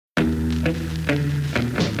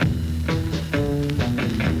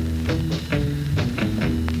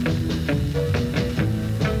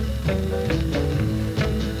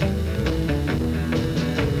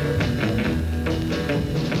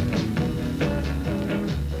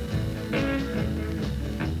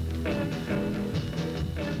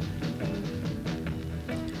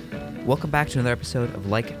Welcome back to another episode of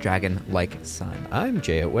Like Dragon, Like Son. I'm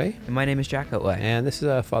Jay Otway. And my name is Jack Otway. And this is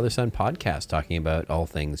a father-son podcast talking about all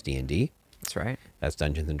things D&D. That's right. That's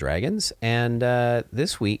Dungeons & Dragons. And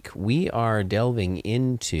this week, we are delving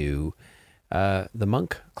into the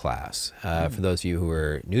monk class. For those of you who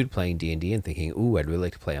are new to playing D&D and thinking, ooh, I'd really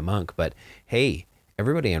like to play a monk. But hey,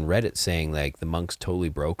 everybody on Reddit saying like the monk's totally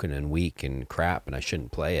broken and weak and crap and I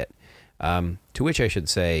shouldn't play it. To which I should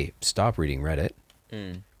say, stop reading Reddit.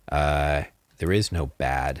 There is no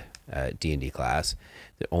bad D&D class.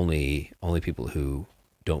 Only people who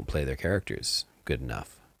don't play their characters good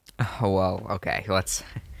enough. Oh, well, okay.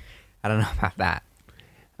 I don't know about that.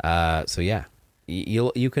 So yeah,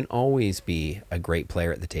 you can always be a great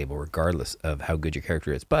player at the table regardless of how good your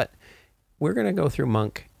character is. But we're going to go through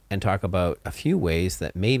Monk and talk about a few ways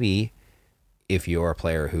that maybe if you're a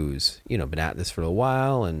player who's, been at this for a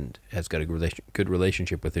while and has got a good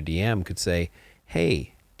relationship with their DM could say,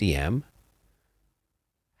 hey, DM,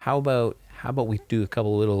 how about we do a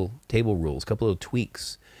couple little table rules, a couple little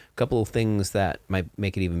tweaks, a couple of things that might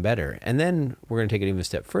make it even better. And then we're going to take it even a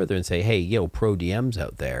step further and say, hey, pro DMs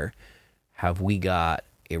out there, have we got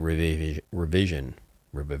a revision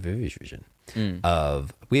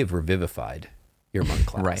of, we have revivified your monk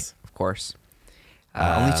class. Right, of course.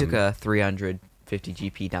 Only took a 350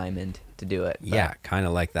 GP diamond to do it. But. Yeah, kind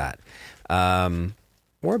of like that.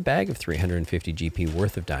 Or a bag of 350 GP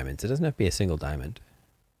worth of diamonds. It doesn't have to be a single diamond.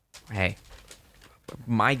 Hey,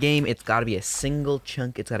 my game, it's got to be a single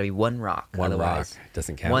chunk. It's got to be one rock. One Otherwise, rock.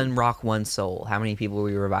 Doesn't count. One rock, one soul. How many people are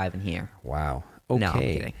we reviving here? Wow. Okay. No, I'm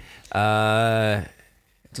kidding. That's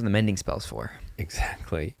what the mending spell's for.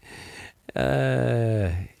 Exactly.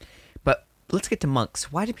 But let's get to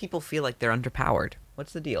monks. Why do people feel like they're underpowered?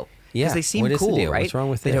 What's the deal? Yeah, because they seem what is the cool, deal? right? What's wrong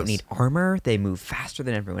with They this? don't need armor. They move faster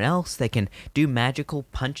than everyone else. They can do magical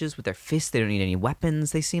punches with their fists. They don't need any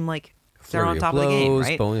weapons. They seem like they're on top of the game,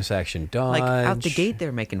 right? Bonus action dodge. Like out the gate,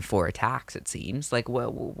 they're making 4 attacks. It seems like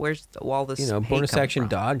where's all this? hate bonus coming action from?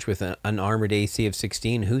 dodge with an armored AC of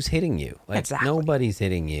 16. Who's hitting you? Like Exactly. Nobody's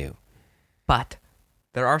hitting you. But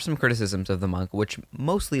there are some criticisms of the monk, which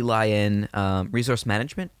mostly lie in resource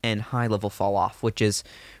management and high-level fall-off, which is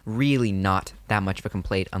really not that much of a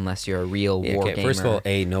complaint unless you're a real war gamer. First of all,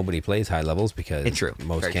 nobody plays high levels because It's true.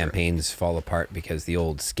 most Very campaigns fall apart because the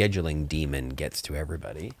old scheduling demon gets to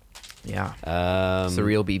everybody. Yeah. It's the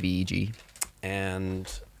real BBEG.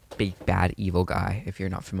 And Big, bad, evil guy, if you're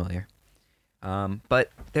not familiar.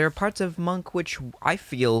 But there are parts of Monk which I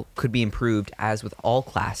feel could be improved, as with all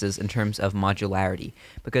classes, in terms of modularity.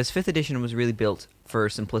 Because 5th edition was really built for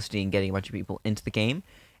simplicity and getting a bunch of people into the game,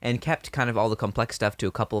 and kept kind of all the complex stuff to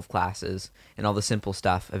a couple of classes, and all the simple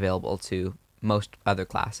stuff available to most other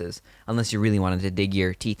classes, unless you really wanted to dig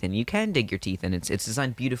your teeth in. You can dig your teeth in. It's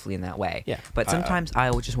designed beautifully in that way. Yeah. But sometimes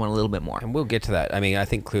I just want a little bit more. And we'll get to that. I mean, I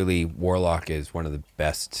think clearly Warlock is one of the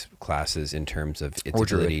best classes in terms of its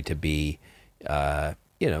ability to be,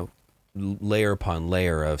 layer upon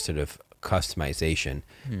layer of sort of customization,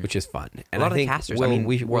 which is fun. And A lot I think of casters. we'll have a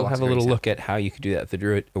very little simple. look at how you could do that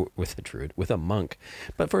with a monk.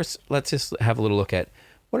 But first, let's just have a little look at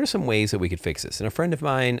what are some ways that we could fix this. And a friend of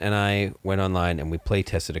mine and I went online and we play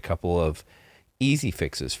tested a couple of easy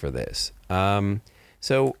fixes for this.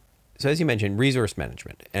 So as you mentioned, resource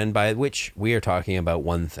management, and by which we are talking about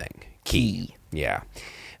one thing: Key. Yeah.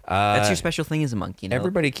 That's your special thing as a monk,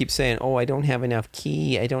 Everybody keeps saying, oh, I don't have enough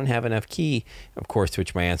key. I don't have enough key. Of course, to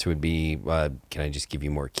which my answer would be, can I just give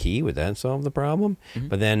you more key? Would that solve the problem? Mm-hmm.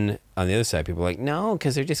 But then on the other side, people are like, no,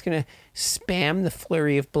 because they're just going to spam the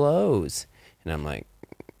flurry of blows. And I'm like,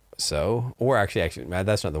 so? Or actually,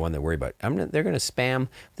 that's not the one they're worried about. They're going to spam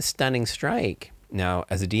the stunning strike. Now,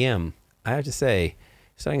 as a DM, I have to say,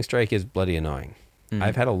 stunning strike is bloody annoying. Mm-hmm.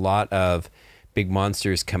 I've had a lot of big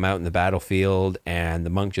monsters come out in the battlefield and the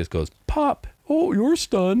monk just goes, pop. Oh, you're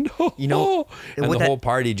stunned. You know, and the whole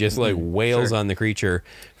party just like wails on the creature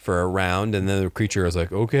for a round. And then the creature is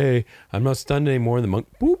like, okay, I'm not stunned anymore. And the monk,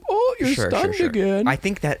 boop. Oh, you're stunned again. I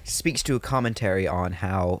think that speaks to a commentary on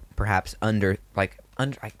how perhaps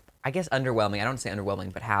I guess underwhelming. I don't say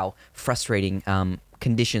underwhelming, but how frustrating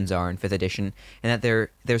conditions are in fifth edition, and that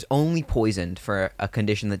there's only poisoned for a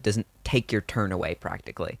condition that doesn't take your turn away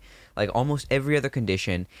practically. Like almost every other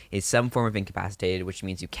condition is some form of incapacitated, which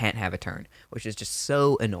means you can't have a turn, which is just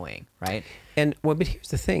so annoying, right? And well, but here's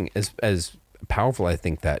the thing: as powerful I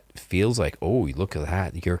think that feels like, oh, you look at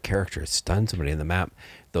that, your character has stunned somebody in the map.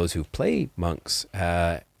 Those who play monks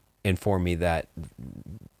inform me that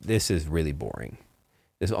this is really boring.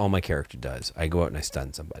 This is all my character does. I go out and I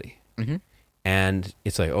stun somebody. Mm-hmm. And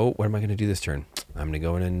it's like, oh, what am I going to do this turn? I'm going to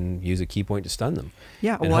go in and use a key point to stun them.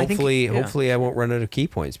 Yeah, and well, hopefully I won't run out of key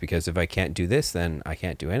points, because if I can't do this, then I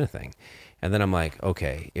can't do anything. And then I'm like,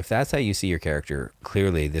 okay, if that's how you see your character,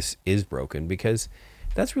 clearly this is broken, because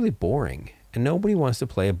that's really boring. And nobody wants to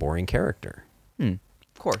play a boring character. Of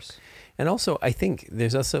course. And also, I think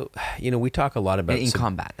there's also, we talk a lot about in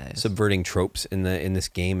combat, that is. Subverting tropes in this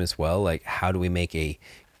game as well. Like, how do we make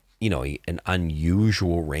an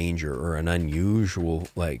unusual ranger or an unusual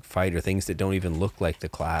like fighter, things that don't even look like the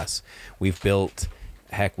class. We built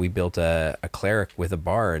a cleric with a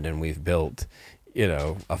bard, and we've built,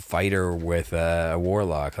 a fighter with a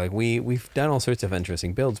warlock. Like we've done all sorts of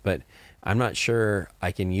interesting builds, but I'm not sure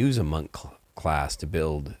I can use a monk class to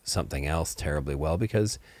build something else terribly well,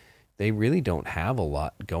 because they really don't have a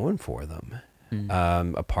lot going for them.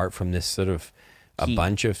 Apart from this sort of Key. A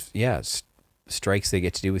bunch of, strikes they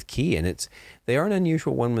get to do with key, and they are an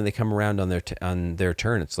unusual one when they come around on their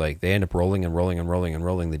turn. It's like they end up rolling and rolling and rolling and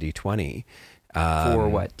rolling the d20 for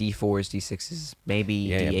what, d4s, d6s, maybe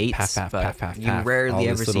d8s, paff, you rarely all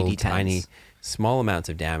ever this see little d10s. tiny small amounts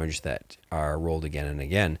of damage that are rolled again and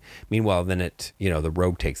again. Meanwhile, then the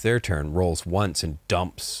rogue takes their turn, rolls once, and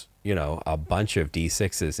dumps a bunch of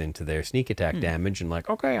d6s into their sneak attack damage, and like,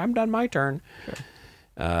 okay, I'm done my turn. Sure.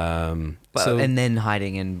 So, and then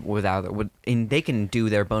hiding and they can do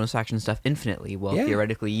their bonus action stuff infinitely. Well,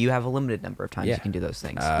 theoretically, you have a limited number of times you can do those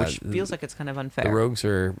things, which feels like it's kind of unfair.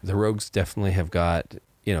 The rogues definitely have got,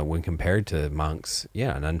 when compared to monks,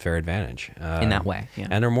 an unfair advantage in that way,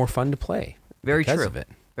 and are more fun to play. Very because true. Of it.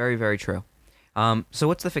 Very, very true. So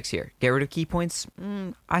what's the fix here? Get rid of key points?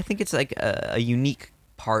 I think it's like a unique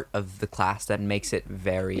part of the class that makes it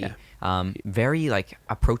very, very like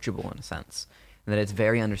approachable in a sense. That it's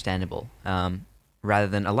very understandable, rather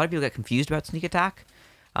than a lot of people get confused about sneak attack,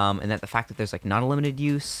 and that the fact that there's like not a limited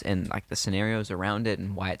use and like the scenarios around it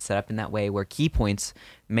and why it's set up in that way, where key points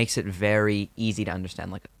makes it very easy to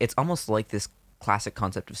understand. Like it's almost like this classic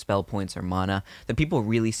concept of spell points or mana that people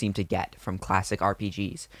really seem to get from classic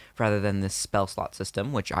RPGs, rather than this spell slot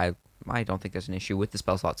system, which I don't think there's an issue with the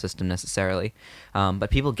spell slot system necessarily, but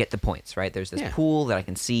people get the points, right? There's this pool that I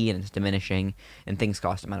can see, and it's diminishing, and things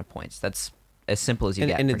cost amount of points. That's as simple as you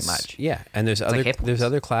get, pretty much. Yeah, and there's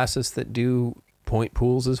other classes that do point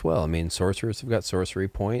pools as well. I mean, sorcerers have got sorcery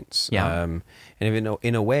points. Yeah. And even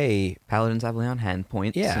in a way, paladins have on hand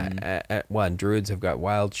points. Yeah. And druids have got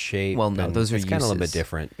wild shape. Well, no, those are it's kind of a little bit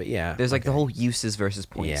different, but yeah. There's like the whole uses versus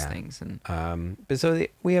points things, and but so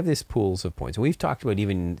we have these pools of points. We've talked about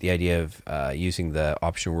even the idea of using the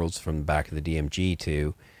optional rules from the back of the DMG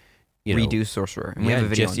to redo sorcerer. And we have a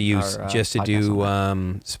video just to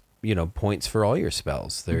do points for all your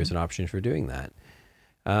spells. There's an option for doing that.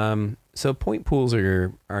 So point pools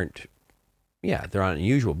aren't they're not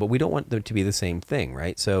unusual, but we don't want them to be the same thing,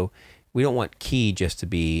 right? So we don't want key just to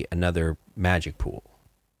be another magic pool,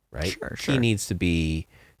 right? Sure. Key needs to be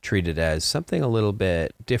treated as something a little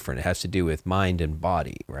bit different. It has to do with mind and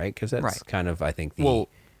body, right? Because that's kind of, I think, the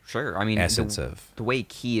sure. I mean, essence of the way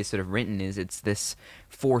key is sort of written is it's this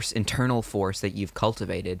force, internal force that you've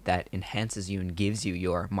cultivated that enhances you and gives you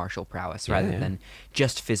your martial prowess, rather than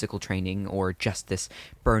just physical training or just this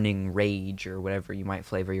burning rage or whatever you might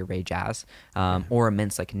flavor your rage as, or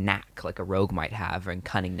immense like knack like a rogue might have, or in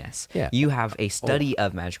cunningness. Yeah. You have a study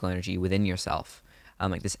of magical energy within yourself.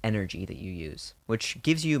 Like this energy that you use, which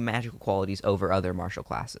gives you magical qualities over other martial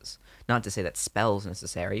classes. Not to say that spells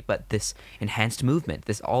necessary, but this enhanced movement,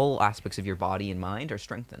 all aspects of your body and mind are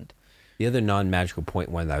strengthened. The other non-magical point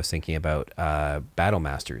one that I was thinking about, Battle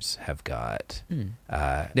Masters have got. They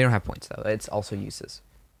don't have points though. It's also uses.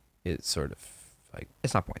 It's sort of like,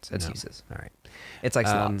 it's not points. It's uses. All right. It's like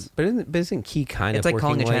slots. But isn't key kind it's of? It's like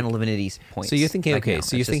calling a channel divinity points. So you're thinking, like,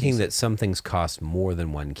 so you're thinking that some things cost more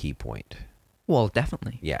than one key point. Well,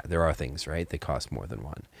 definitely. Yeah, there are things, right, that cost more than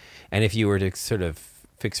one. And if you were to sort of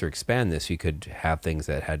fix or expand this, you could have things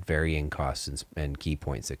that had varying costs and key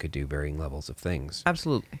points that could do varying levels of things.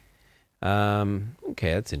 Absolutely.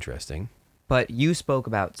 Okay, that's interesting. But you spoke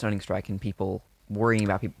about Stunning Strike and people worrying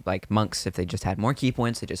about people like monks, if they just had more key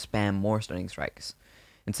points, they just spam more Stunning Strikes.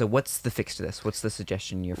 And so what's the fix to this? What's the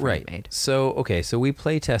suggestion your friend Right. made? So, okay, so we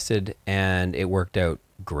play tested and it worked out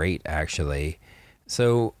great actually.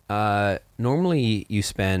 So, normally you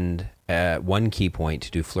spend 1 key point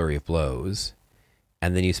to do Flurry of Blows,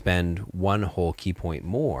 and then you spend 1 whole key point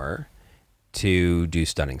more to do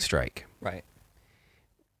Stunning Strike. Right.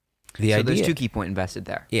 The So idea, there's 2 key point invested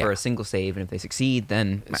there Yeah. for a single save, and if they succeed,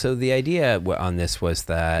 then So the idea on this was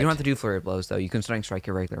that you don't have to do flurry of blows though. You can stunning strike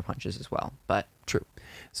your regular punches as well. But True.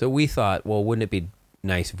 So we thought, well, wouldn't it be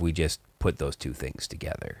nice if we just put those 2 things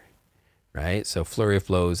together, right? So Flurry of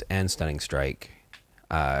Blows and Stunning Strike,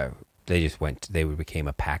 they became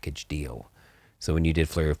a package deal. So when you did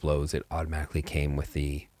Flurry of Blows, it automatically came with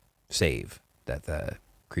the save that the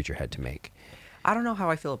creature had to make. I don't know how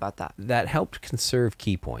I feel about that. That helped conserve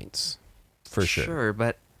key points, for sure. Sure,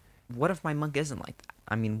 but what if my monk isn't like that?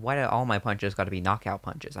 I mean, why do all my punches got to be knockout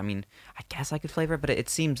punches? I mean, I guess I could flavor it, but it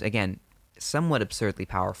seems, again, somewhat absurdly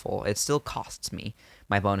powerful. It still costs me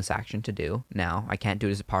my bonus action to do now. I can't do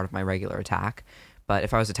it as a part of my regular attack. But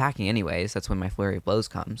if I was attacking anyways, that's when my flurry of blows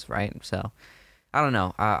comes, right? So, I don't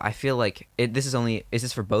know. I feel like is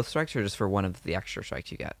this for both strikes or just for one of the extra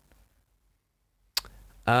strikes you get?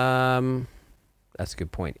 That's a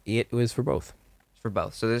good point. It was for both. For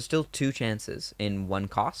both. So there's still 2 chances in 1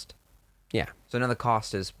 cost. Yeah. So now the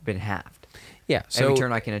cost has been halved. Yeah. So Every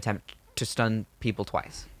turn I can attempt to stun people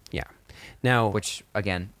twice, yeah. Now, which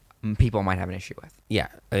again, people might have an issue with. yeah,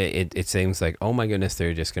 it seems like, oh my goodness,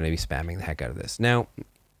 they're just going to be spamming the heck out of this. Now,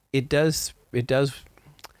 it is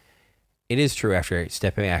true after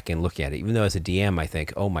stepping back and looking at it. Even though as a DM, I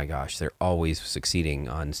think, oh my gosh, they're always succeeding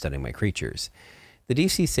on stunning my creatures. The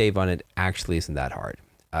DC save on it actually isn't that hard.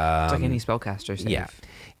 It's like any spellcaster save. Yeah,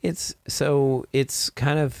 it's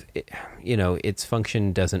kind of, its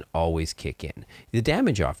function doesn't always kick in. The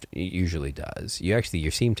damage often usually does.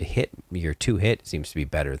 You seem to hit your 2 hit seems to be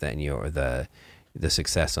better than the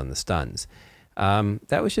success on the stuns.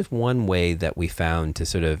 That was just one way that we found to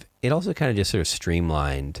sort of. It also kind of just sort of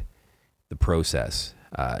streamlined the process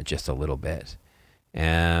just a little bit.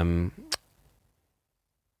 The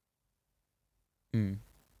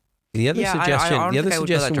other Yeah, suggestion, I don't the other think I would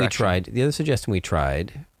go that suggestion we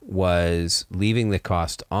tried was leaving the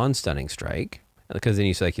cost on Stunning Strike, because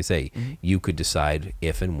then like you say, you could decide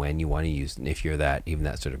if and when you want to use, if you're that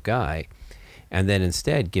sort of guy, and then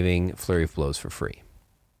instead giving Flurry of Blows for free.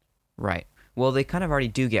 Right. Well, they kind of already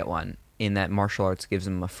do get one in that martial arts gives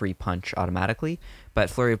them a free punch automatically, but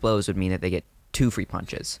flurry of blows would mean that they get 2 free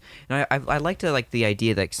punches. And I like to like the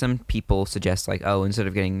idea that some people suggest like, oh, instead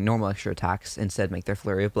of getting normal extra attacks, instead make their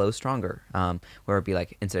flurry of blows stronger. Where it'd be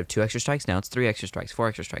like, instead of 2 extra strikes, now it's 3 extra strikes, 4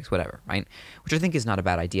 extra strikes, whatever, right? Which I think is not a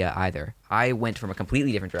bad idea either. I went from a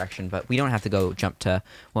completely different direction, but we don't have to go jump to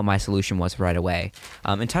what my solution was right away.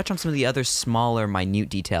 And touch on some of the other smaller, minute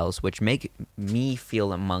details which make me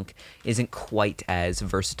feel a monk isn't quite as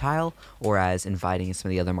versatile or as inviting as some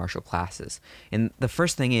of the other martial classes. And the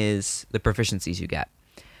first thing is the proficiencies you get.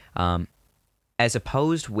 As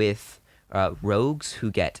opposed with rogues who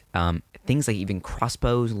get things like even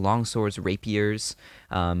crossbows, longswords, rapiers.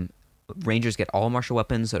 Rangers get all martial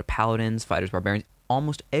weapons, so do paladins, fighters, barbarians.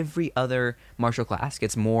 Almost every other martial class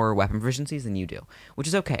gets more weapon proficiencies than you do, which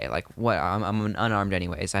is okay. Like, what? I'm unarmed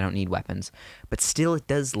anyways. I don't need weapons, but still, it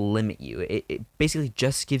does limit you. It basically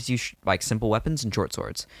just gives you like simple weapons and short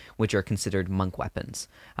swords, which are considered monk weapons.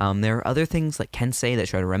 There are other things like Kensei that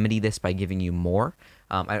try to remedy this by giving you more.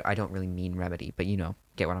 I don't really mean remedy, but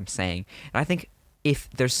get what I'm saying. And I think if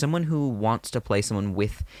there's someone who wants to play someone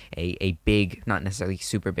with a big, not necessarily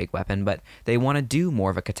super big weapon, but they want to do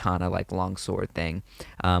more of a katana like longsword thing,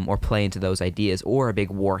 or play into those ideas, or a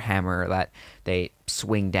big war hammer that they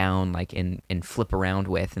swing down like and flip around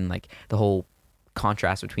with, and like the whole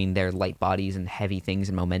contrast between their light bodies and heavy things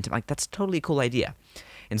and momentum, like that's totally a cool idea.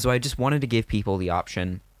 And so I just wanted to give people the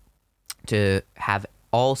option to have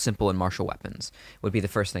all simple and martial weapons would be the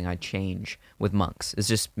first thing I'd change with monks, is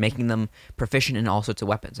just making them proficient in all sorts of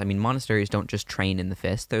weapons. I mean, monasteries don't just train in the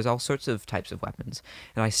fist. There's all sorts of types of weapons.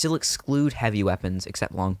 And I still exclude heavy weapons,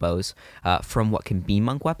 except longbows, from what can be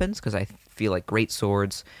monk weapons, because I feel like great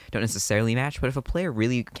swords don't necessarily match. But if a player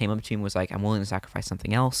really came up to me and was like, I'm willing to sacrifice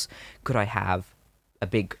something else, could I have a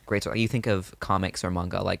big great sword? You think of comics or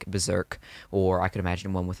manga like Berserk, or I could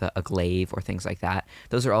imagine one with a glaive or things like that.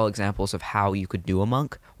 Those are all examples of how you could do a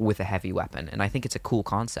monk with a heavy weapon, and I think it's a cool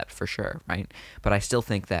concept for sure, right? But I still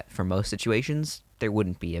think that for most situations there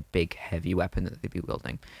wouldn't be a big heavy weapon that they'd be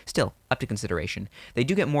wielding. Still, up to consideration. They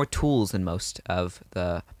do get more tools than most of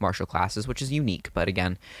the martial classes, which is unique, but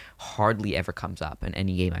again, hardly ever comes up in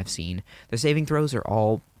any game I've seen. Their saving throws are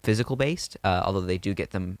all physical based, although they do get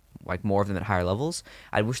them like more of them at higher levels.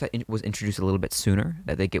 I wish that was introduced a little bit sooner,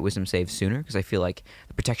 that they get wisdom saves sooner, because I feel like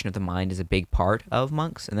the protection of the mind is a big part of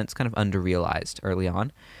monks, and that's kind of under-realized early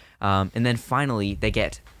on. And then finally, they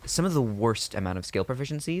get some of the worst amount of skill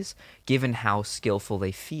proficiencies, given how skillful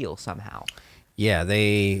they feel somehow. Yeah,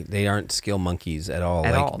 they aren't skill monkeys at all.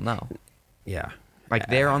 At all, no. Yeah. Like,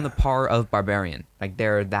 they're on the par of Barbarian. Like,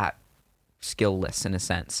 they're that skill-less in a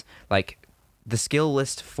sense. Like, the skill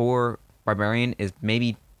list for Barbarian is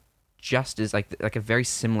maybe just as, like a very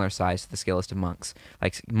similar size to the skill list of Monks.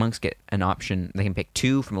 Like, Monks get an option, they can pick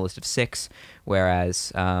 2 from a list of 6,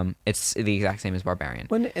 whereas it's the exact same as Barbarian.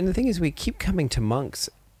 And the thing is, we keep coming to monks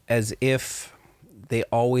as if they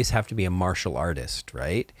always have to be a martial artist,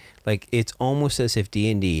 right? Like, it's almost as if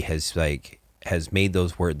D&D has made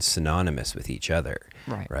those words synonymous with each other,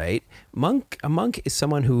 right? A monk is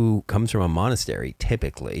someone who comes from a monastery,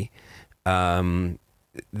 typically.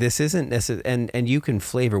 This isn't necessarily, and you can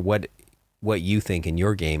flavor what you think in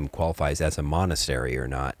your game qualifies as a monastery or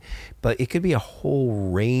not, but it could be a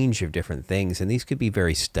whole range of different things, and these could be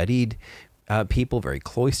very studied people, very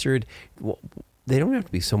cloistered. Well, they don't have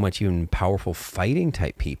to be so much even powerful fighting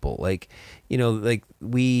type people. Like, I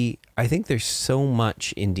think there's so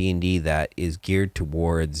much in D&D that is geared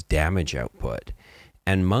towards damage output.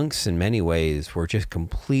 And monks, in many ways, were just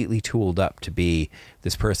completely tooled up to be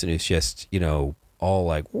this person who's just, all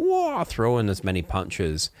like, whoa, throwing as many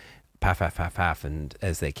punches, paff, and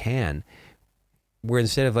as they can. Where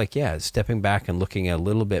instead of stepping back and looking at a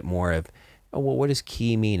little bit more of, oh, well, what does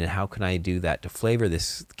ki mean, and how can I do that to flavor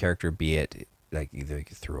this character, be it like either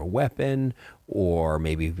through a weapon or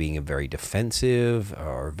maybe being a very defensive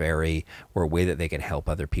or a way that they can help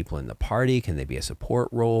other people in the party. Can they be a support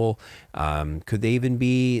role? Could they even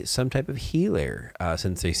be some type of healer,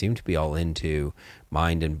 since they seem to be all into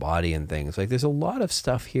mind and body and things? Like, there's a lot of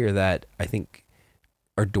stuff here that I think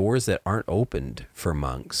are doors that aren't opened for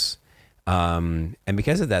monks. And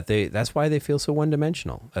because of that, that's why they feel so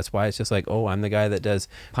one-dimensional. That's why it's just like, oh, I'm the guy that does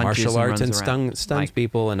Punches martial arts and stuns like,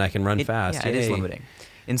 people, and I can run fast. Yeah, it is limiting.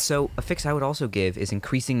 And so a fix I would also give is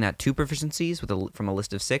increasing that 2 proficiencies from a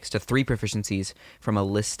list of 6 to 3 proficiencies from a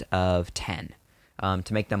list of 10.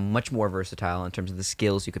 To make them much more versatile in terms of the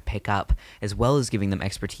skills you could pick up, as well as giving them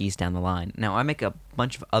expertise down the line. Now, I make a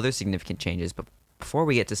bunch of other significant changes, but before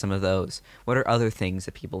we get to some of those, what are other things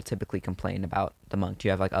that people typically complain about the monk? Do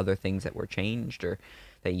you have like other things that were changed or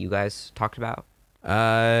that you guys talked about?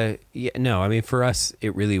 No, I mean, for us,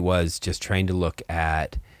 it really was just trying to look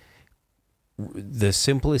at the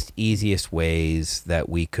simplest, easiest ways that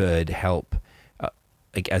we could help,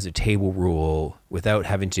 like as a table rule, without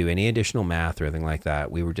having to do any additional math or anything like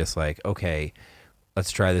that. We were just like, okay,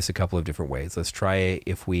 let's try this a couple of different ways. Let's try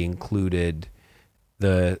if we included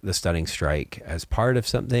the stunning strike as part of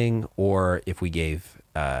something, or if we gave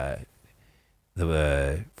the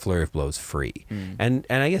flurry of blows free. And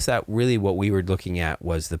I guess that really what we were looking at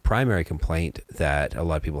was the primary complaint that a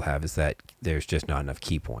lot of people have is that there's just not enough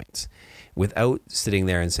key points. Without sitting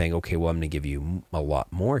there and saying, okay, well, I'm going to give you a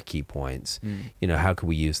lot more key points, how could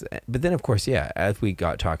we use that? But then, of course, as we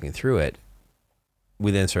got talking through it, we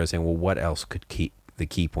then started saying, well, what else could the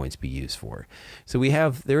key points be used for? So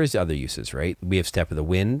there is other uses, right? We have Step of the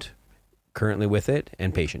Wind currently with it,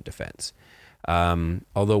 and Patient Defense.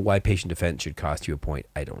 Although why Patient Defense should cost you a point,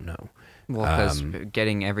 I don't know. Well, because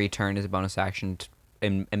getting every turn as a bonus action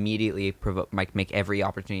immediately make every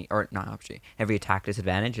every attack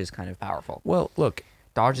disadvantage is kind of powerful. Well, look,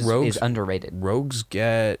 dodge is underrated. Rogues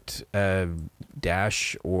get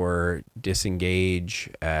dash or disengage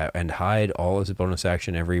and hide all as a bonus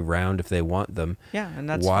action every round if they want them. Yeah, and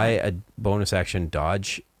that's why fine. A bonus action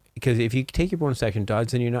dodge. Because if you take your bonus action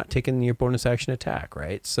dodge, then you're not taking your bonus action attack,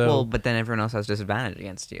 right? So, well, but then everyone else has disadvantage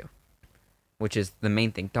against you, which is the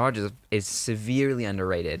main thing. Dodge is severely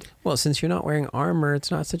underrated. Well, since you're not wearing armor,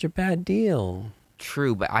 it's not such a bad deal.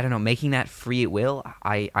 True, but I don't know. Making that free at will,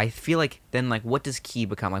 I feel like then, like, what does key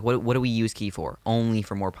become? Like, what do we use key for? Only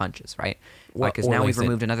for more punches, right? Because now we've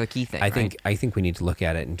removed another key thing. I think we need to look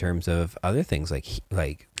at it in terms of other things,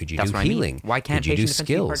 like could you That's do what healing? I mean. Why can't could you do patient defense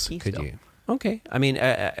be part skills? key Could still? you? Okay, I mean,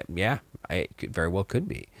 yeah, I could very well could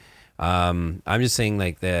be. I'm just saying,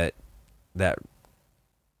 like, that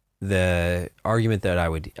the argument that I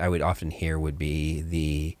would often hear would be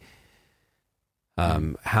the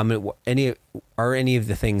how any of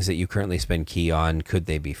the things that you currently spend key on, could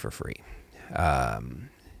they be for free?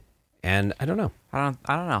 And I don't know. I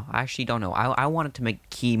don't know. I actually don't know. I wanted to make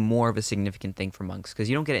key more of a significant thing for monks, because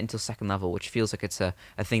you don't get it until second level, which feels like it's a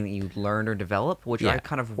thing that you learn or develop, which I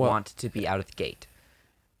kind of want to be out of the gate.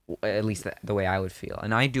 at least the way I would feel.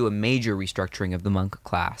 And I do a major restructuring of the monk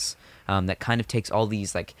class that kind of takes all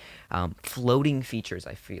these like floating features,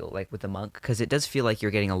 I feel like, with the monk, because it does feel like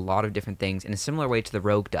you're getting a lot of different things in a similar way to the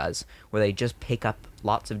rogue does, where they just pick up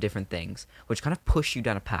lots of different things, which kind of push you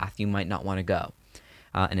down a path you might not want to go.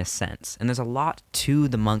 In a sense. And there's a lot to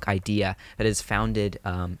the monk idea that is founded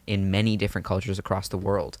in many different cultures across the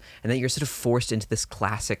world, and that you're sort of forced into this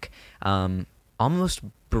classic, almost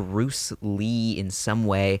Bruce Lee in some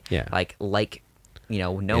way, Yeah. like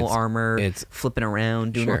no armor, it's flipping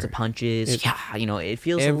around, doing lots of punches. It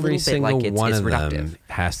feels a every little bit like one it's of reductive. them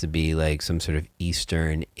has to be like some sort of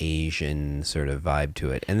Eastern Asian sort of vibe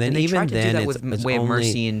to it, and then And they even tried to then do that it's with Way of only,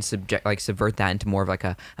 Mercy and subvert that into more of like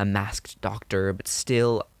a masked doctor, but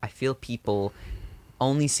still, I feel people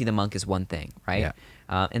only see the monk as one thing, right?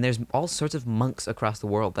 Yeah. And there's all sorts of monks across the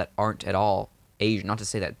world that aren't at all Asian. Not to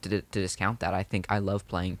say that to discount that. I think I love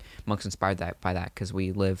playing monks inspired by that because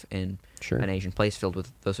we live in an Asian place filled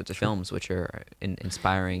with those sorts of films, which are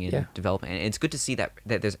inspiring and developing. And it's good to see that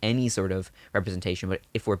there's any sort of representation. But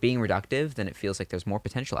if we're being reductive, then it feels like there's more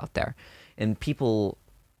potential out there, and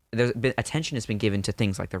attention has been given to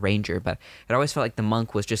things like the ranger, but it always felt like the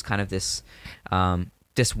monk was just kind of this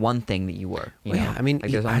one thing that you were. You know? I mean,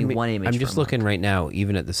 like there's only one image. I'm for just a monk. looking right now,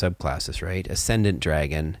 even at the subclasses, right? Ascendant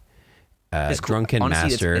Dragon, It's cool. Drunken Honestly,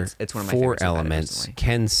 Master, it's one of my 4 favorites about it elements, personally.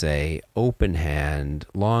 Kensei, Open Hand,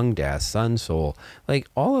 Long Death, Sun Soul. Like,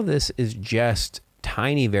 all of this is just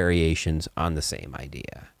tiny variations on the same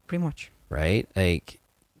idea, Pretty much. right? Like,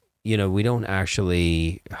 we don't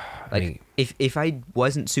actually... If I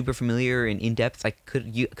wasn't super familiar and in depth, like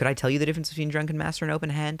could I tell you the difference between Drunken Master and Open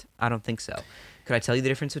Hand? I don't think so. Could I tell you the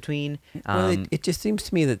difference between it just seems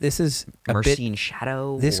to me that this is a Mercy bit... and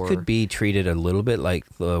Shadow? This could be treated a little bit like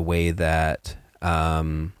the way that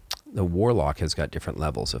the Warlock has got different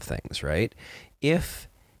levels of things, right? If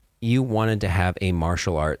you wanted to have a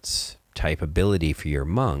martial arts type ability for your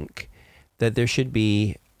monk, that there should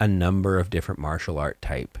be a number of different martial art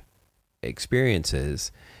type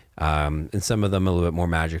experiences, and some of them a little bit more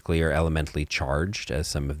magically or elementally charged, as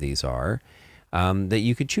some of these are, that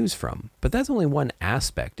you could choose from. But that's only one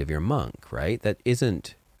aspect of your monk, right? That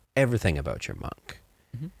isn't everything about your monk,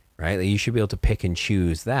 right? That you should be able to pick and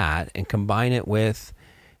choose that and combine it with,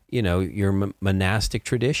 your monastic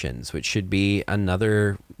traditions, which should be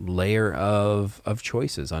another layer of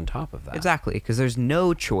choices on top of that. Exactly, because there's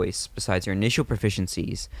no choice besides your initial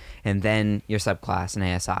proficiencies and then your subclass and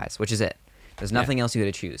ASIs, which is it. There's nothing else you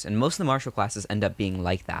got to choose. And most of the martial classes end up being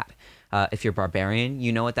like that. If you're barbarian,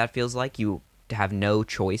 you know what that feels like. You have no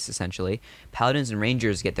choice, essentially. Paladins and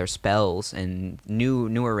rangers get their spells, and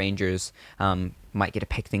newer rangers might get to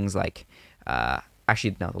pick things like...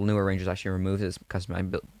 Actually, no, the newer rangers actually remove this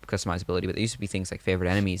customizability, but there used to be things like favorite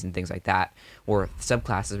enemies and things like that, or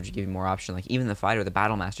subclasses which give you more option. Like even the fighter, the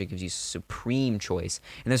battle master, gives you supreme choice,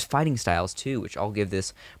 and there's fighting styles too, which all give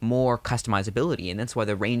this more customizability, and that's why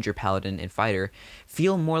the ranger, paladin, and fighter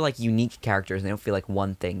feel more like unique characters. And they don't feel like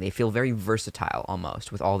one thing. They feel very versatile almost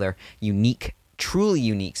with all their truly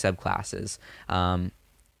unique subclasses.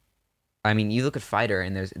 I mean, you look at fighter,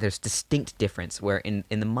 and there's distinct difference where in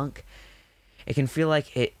the monk, it can feel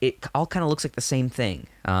like it all kind of looks like the same thing.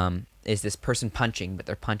 Is this person punching, but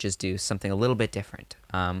their punches do something a little bit different.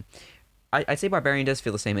 I'd say Barbarian does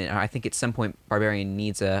feel the same, and I think at some point Barbarian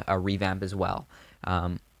needs a revamp as well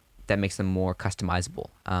that makes them more customizable.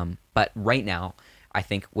 But right now, I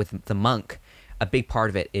think with the monk, a big part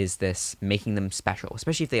of it is this making them special,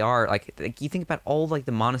 especially if they are like you think about all like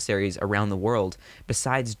the monasteries around the world.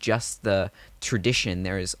 Besides just the tradition,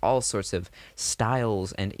 there is all sorts of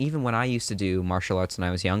styles, and even when I used to do martial arts when I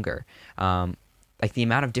was younger, like the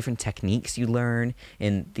amount of different techniques you learn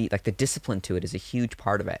and the discipline to it is a huge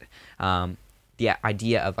part of it. The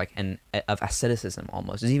idea of of asceticism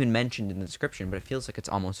almost is even mentioned in the description, but it feels like it's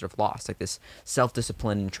almost sort of lost. Like this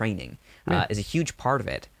self-discipline and training is a huge part of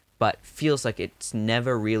it, but feels like it's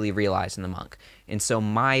never really realized in the monk. And so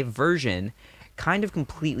my version kind of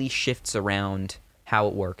completely shifts around how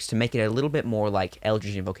it works to make it a little bit more like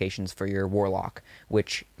Eldritch Invocations for your Warlock,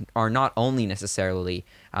 which are not only necessarily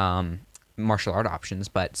martial art options,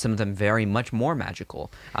 but some of them very much more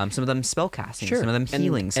magical. Some of them spellcasting, some of them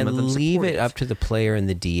healing, some of them leave supportive. it up to the player and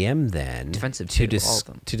the DM then Defensive to too, all of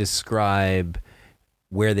them. to describe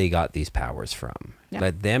where they got these powers from. Yeah.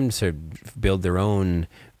 Let them sort of build their own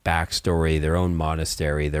backstory, their own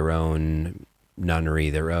monastery, their own nunnery,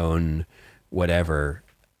 their own whatever,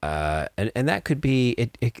 and that could be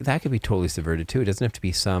that could be totally subverted too. It doesn't have to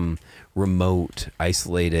be some remote,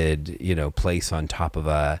 isolated, place on top of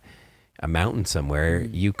a mountain somewhere.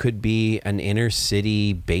 You could be an inner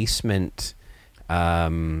city basement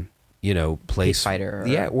place fighter or-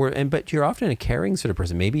 yeah, but you're often a caring sort of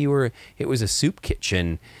person. Maybe it was a soup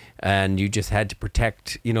kitchen and you just had to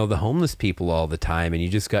protect, the homeless people all the time, and you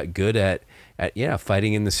just got good at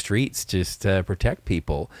fighting in the streets just to protect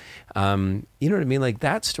people. You know what I mean? Like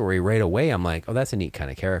that story right away, I'm like, oh, that's a neat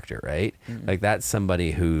kind of character, right? Mm-hmm. Like that's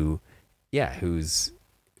somebody whose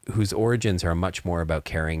origins are much more about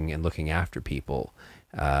caring and looking after people.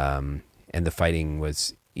 And the fighting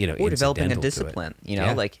was, or developing a incidental to it. discipline,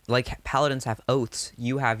 Yeah. like paladins have oaths,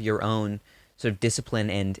 you have your own sort of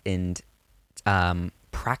discipline and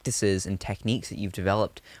practices and techniques that you've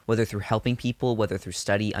developed, whether through helping people, whether through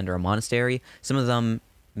study under a monastery. Some of them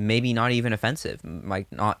maybe not even offensive,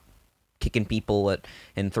 like not kicking people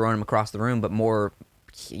and throwing them across the room, but more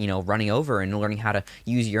running over and learning how to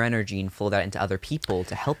use your energy and flow that into other people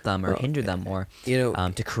to help them or hinder them, or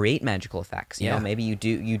to create magical effects. You know, maybe you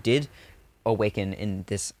did awaken in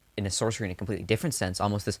a sorcery in a completely different sense,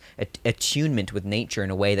 almost this attunement with nature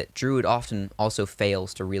in a way that Druid often also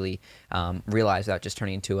fails to really realize without just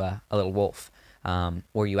turning into a little wolf,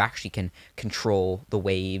 or you actually can control the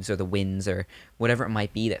waves or the winds or whatever it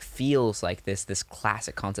might be that feels like this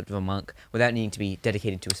classic concept of a monk without needing to be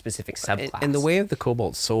dedicated to a specific subclass. And the way of the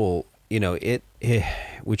Cobalt Soul,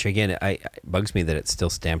 which again, it bugs me that it's still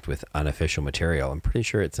stamped with unofficial material. I'm pretty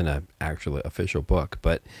sure it's in an actual official book,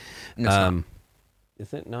 but No, it's not.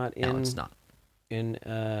 is it not in? No, it's not. In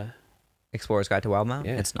Explorer's Guide to Wildmount?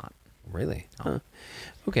 Yeah. It's not. Really? No. Huh.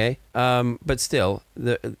 Okay. But still,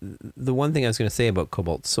 the one thing I was going to say about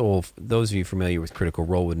Cobalt Soul, those of you familiar with Critical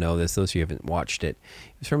Role would know this. Those of you who haven't watched it,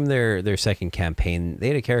 it was from their second campaign. They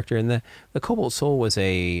had a character, and the Cobalt Soul was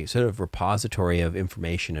a sort of repository of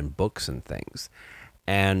information and books and things.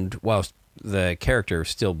 And whilst the character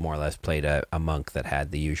still more or less played a monk that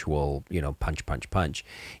had the usual, punch, punch, punch,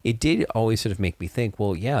 it did always sort of make me think,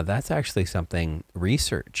 well, yeah, that's actually something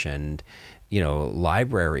research and,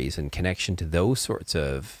 libraries and connection to those sorts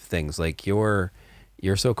of things. Like your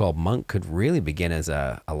so-called monk could really begin as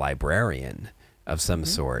a librarian of some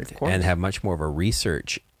sort and have much more of a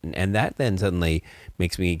research. And that then suddenly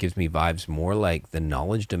gives me vibes more like the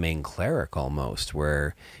knowledge domain cleric almost,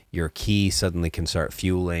 where your key suddenly can start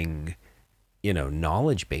fueling,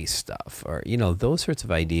 knowledge-based stuff, or, those sorts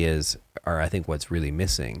of ideas are, I think, what's really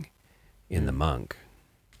missing in the monk.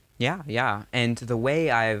 Yeah. And the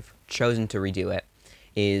way I've chosen to redo it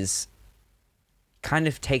is kind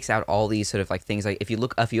of takes out all these sort of like things. Like if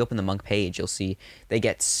you open the monk page, you'll see they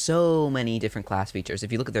get so many different class features.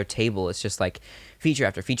 If you look at their table, it's just like feature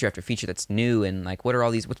after feature after feature that's new, and like what are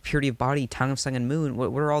all these? What's purity of body, tongue of sun and moon?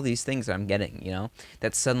 What are all these things that I'm getting?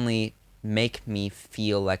 That suddenly make me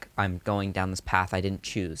feel like I'm going down this path I didn't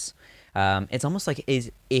choose. It's almost like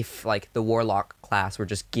if like the warlock class were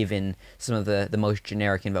just given some of the most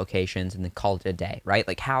generic invocations and then called it a day, right?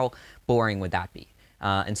 Like how boring would that be?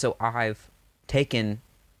 And so I've taken,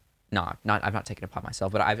 I've not taken it upon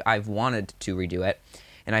myself, but I've wanted to redo it,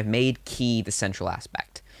 and I've made key the central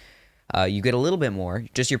aspect. You get a little bit more,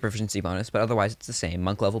 just your proficiency bonus, but otherwise it's the same.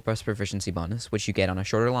 Monk level plus proficiency bonus, which you get on a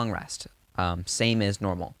short or long rest. Same as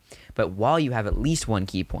normal. But while you have at least one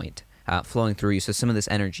key point flowing through you, so some of this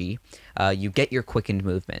energy, you get your quickened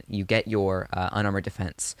movement, you get your unarmored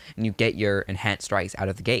defense, and you get your enhanced strikes out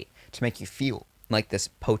of the gate to make you feel like this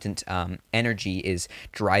potent energy is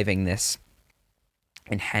driving this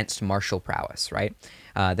enhanced martial prowess, right?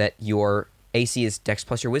 That your AC is Dex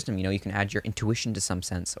plus your Wisdom. You can add your intuition to some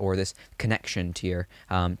sense, or this connection to your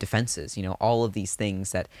defenses. All of these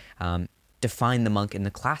things that define the monk in the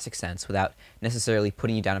classic sense without necessarily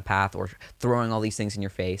putting you down a path or throwing all these things in your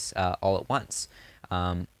face all at once.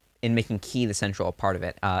 In making key the central part of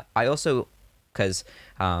it. I also, because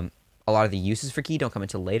a lot of the uses for key don't come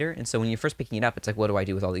until later, and so when you're first picking it up, it's like, what do I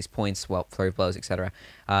do with all these points? Well, flurry of blows, etc.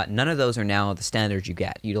 None of those are now the standards you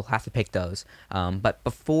get. You'll have to pick those. But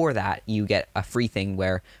before that, you get a free thing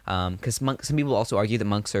where, because some people also argue that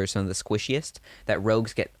monks are some of the squishiest, that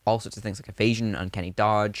rogues get all sorts of things like evasion, uncanny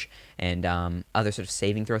dodge, and other sort of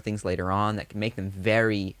saving throw things later on that can make them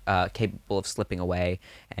very capable of slipping away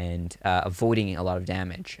and avoiding a lot of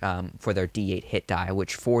damage for their D8 hit die,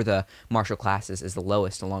 which for the martial classes is the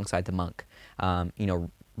lowest alongside the monk.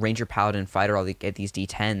 Ranger, Paladin, Fighter all get these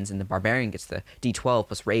D10s, and the Barbarian gets the D12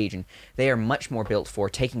 plus Rage, and they are much more built for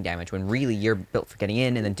taking damage when really you're built for getting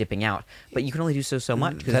in and then dipping out. But you can only do so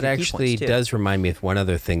much. That actually does remind me of one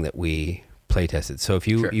other thing that we play tested. So if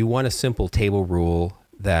you want a simple table rule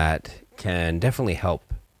that can definitely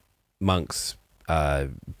help monks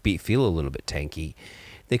feel a little bit tanky,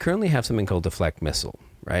 they currently have something called Deflect Missile,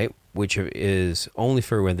 right? Which is only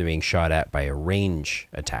for when they're being shot at by a range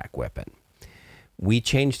attack weapon. We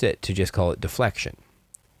changed it to just call it deflection.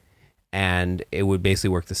 And it would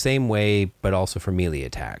basically work the same way, but also for melee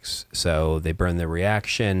attacks. So they burn their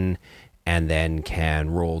reaction and then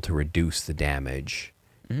can roll to reduce the damage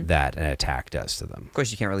that an attack does to them. Of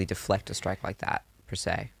course, you can't really deflect a strike like that, per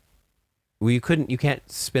se. Well, you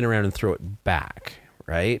can't spin around and throw it back,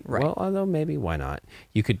 right? Right. Well, although maybe, why not?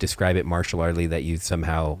 You could describe it martial artly that you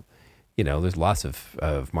somehow, there's lots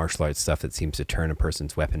of martial arts stuff that seems to turn a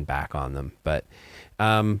person's weapon back on them. But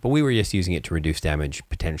we were just using it to reduce damage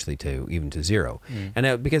potentially to even to 0.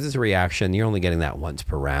 And because it's a reaction, you're only getting that once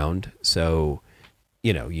per round. So,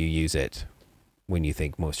 you use it when you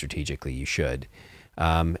think most strategically you should.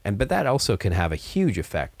 But that also can have a huge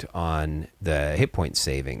effect on the hit point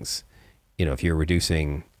savings. If you're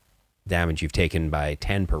reducing damage you've taken by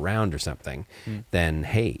 10 per round or something, then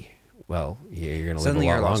hey, well, you're going to live a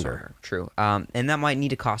lot longer. True. And that might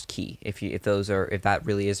need a cost key if that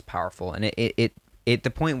really is powerful. And it the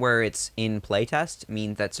point where it's in playtest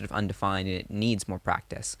means that's sort of undefined and it needs more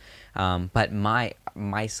practice. But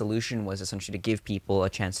my solution was essentially to give people a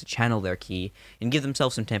chance to channel their ki and give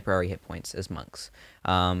themselves some temporary hit points as monks,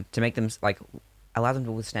 to make them allow them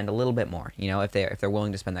to withstand a little bit more, if they're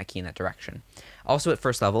willing to spend that ki in that direction. Also at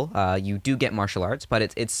first level, you do get martial arts, but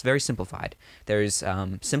it's very simplified. There's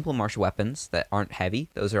simple martial weapons that aren't heavy.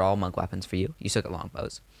 Those are all monk weapons for you. You still get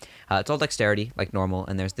longbows. It's all dexterity, like normal,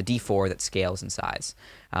 and there's the D4 that scales in size,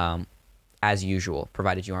 as usual,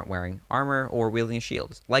 provided you aren't wearing armor or wielding a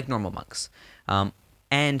shield, like normal monks.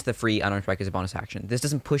 And the free unarmed strike is a bonus action. This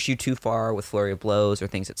doesn't push you too far with flurry of blows or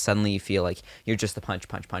things that suddenly you feel like you're just the punch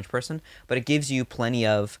person, but it gives you plenty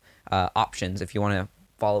of options if you want to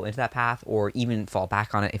follow into that path or even fall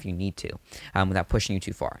back on it if you need to, without pushing you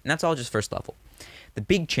too far. And that's all just first level. The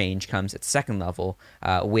big change comes at second level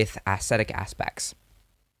with ascetic aspects,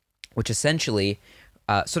 which essentially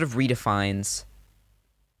sort of redefines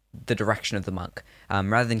the direction of the monk.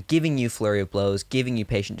 Rather than giving you flurry of blows, giving you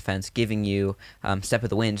patient defense, giving you step of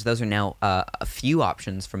the wind, those are now a few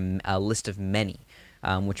options from a list of many,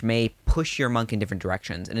 which may push your monk in different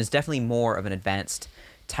directions, and is definitely more of an advanced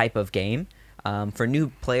type of game for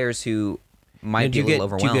new players who might be a little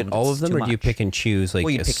overwhelmed. Do you get all of them, or do you pick and choose? Well,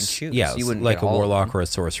 you pick and choose. Yeah, you wouldn't like get a all warlock or a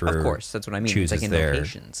sorcerer. Of course, that's what I mean. It's like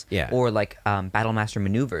invocations, or like battle master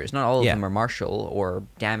maneuvers. Not all of them are martial or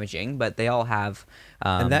damaging, but they all have.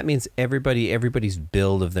 And that means everybody's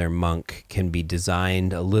build of their monk can be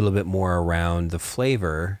designed a little bit more around the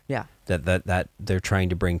flavor that they're trying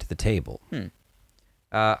to bring to the table.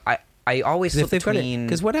 I always flip between...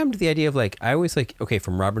 Because what happened to the idea of I always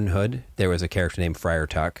from Robin Hood, there was a character named Friar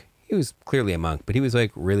Tuck. He was clearly a monk, but he was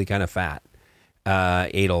really kind of fat,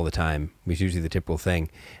 ate all the time, was usually the typical thing.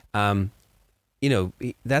 That's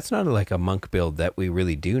not a monk build that we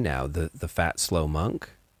really do now, the fat, slow monk.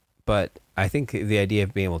 But I think the idea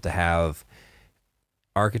of being able to have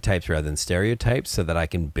archetypes rather than stereotypes so that I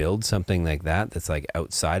can build something like that's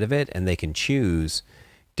outside of it, and they can choose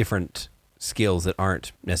different skills that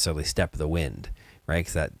aren't necessarily step of the wind, right?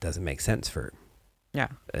 Because that doesn't make sense for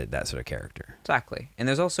that sort of character. Exactly. And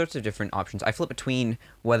there's all sorts of different options. I flip between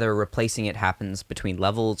whether replacing it happens between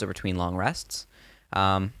levels or between long rests.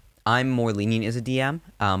 I'm more lenient as a DM,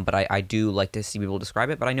 but I do like to see people describe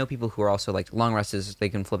it. But I know people who are also long rests is they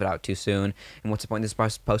can flip it out too soon. And what's the point? This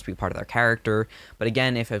is supposed to be part of their character. But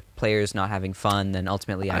again, if a player is not having fun, then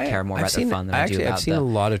ultimately I care more about their fun than I do about I've seen a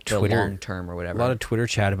lot of Twitter, long term or whatever. A lot of Twitter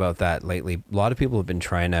chat about that lately. A lot of people have been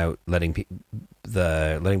trying out letting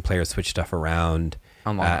players switch stuff around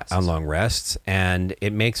on long rests, and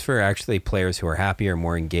it makes for actually players who are happier,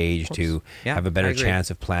 more engaged, who have a better chance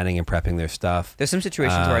of planning and prepping their stuff. There's some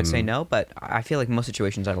situations where I'd say no, but I feel like most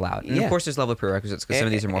situations are allowed. And of course, there's level prerequisites because some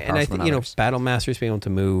of these are more powerful than others. And I think battle masters being able to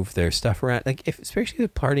move their stuff around, especially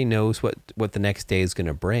if the party knows what the next day is going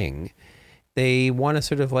to bring, they want to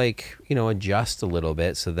sort of adjust a little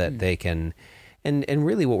bit so that they can. And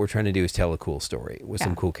really, what we're trying to do is tell a cool story with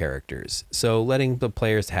some cool characters. So letting the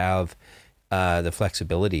players have the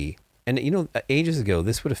flexibility, and ages ago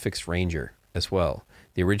this would have fixed Ranger as well.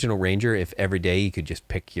 The original Ranger, if every day you could just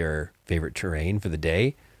pick your favorite terrain for the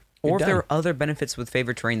day, or if there are other benefits with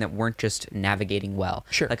favorite terrain that weren't just navigating well.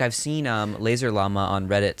 Sure. I've seen Laser Llama on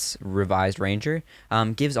Reddit's revised Ranger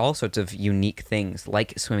gives all sorts of unique things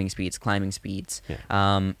like swimming speeds, climbing speeds,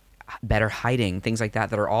 better hiding, things like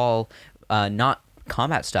that are all not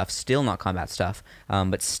combat stuff, still not combat stuff,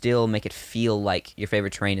 but still make it feel like your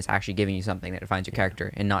favorite terrain is actually giving you something that defines your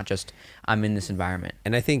character and not just I'm in this environment.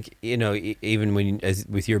 And I think even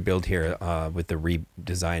with your build here with the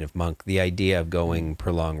redesign of Monk, the idea of going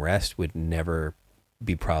per long rest would never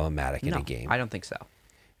be problematic in a game. I don't think so.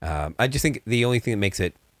 I just think the only thing that makes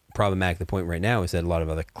it problematic. The point right now is that a lot of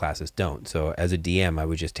other classes don't. So as a DM, I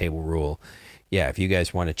would just table rule. Yeah, if you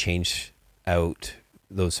guys want to change out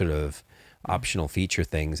those sort of optional feature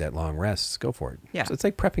things at long rests, go for it. Yeah. So it's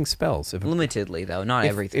like prepping spells. Limitedly, though, not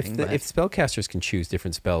everything. If spellcasters can choose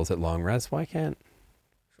different spells at long rests, why can't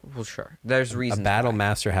well, sure. There's reasons. a battle why.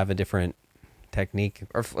 master have a different technique?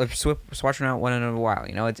 Or swatching out one in a while.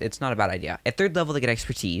 You know, it's not a bad idea. At 3rd level, they get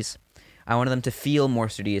expertise. I wanted them to feel more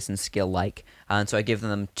studious and skill-like, and so I give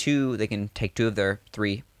them 2. They can take 2 of their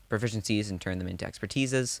 3 proficiencies and turn them into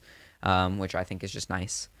expertises, which I think is just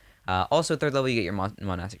nice. Also, 3rd level, you get your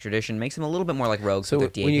monastic tradition. Makes them a little bit more like rogues. So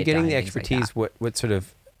with their when you're getting the things like expertise, that. what sort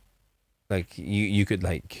of, like, you could,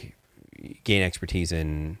 like, gain expertise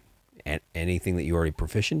in anything that you're already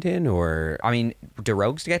proficient in, or? I mean, do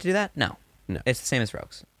rogues get to do that? No. It's the same as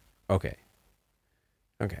rogues. Okay.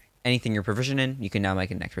 Anything you're proficient in, you can now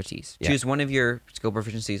make an expertise. Yeah. Choose one of your skill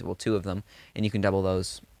proficiencies, 2 of them, and you can double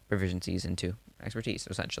those proficiencies into expertise,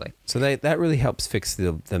 essentially. So that really helps fix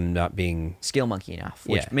them not being Skill monkey enough,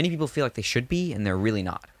 which Yeah. many people feel like they should be, and they're really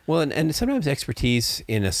not. well, and sometimes expertise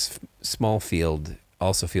in a small field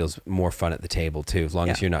also feels more fun at the table too, as long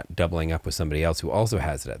as Yeah. you're not doubling up with somebody else who also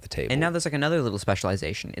has it at the table. And now there's like another little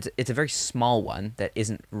specialization. It's a very small one that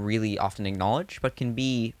isn't really often acknowledged, but can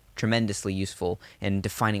be tremendously useful in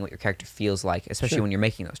defining what your character feels like, especially Sure. when you're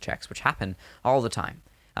making those checks, which happen all the time,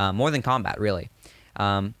 more than combat, really.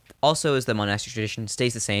 Also, is the monastic tradition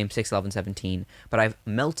stays the same, 6, 11, 17, but I've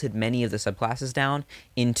melted many of the subclasses down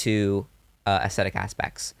into aesthetic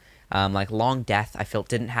aspects. Like Long Death, I felt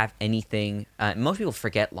didn't have anything. Most people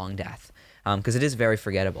forget Long Death because it is very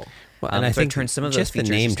forgettable. Well, and I so think turned some of those just the features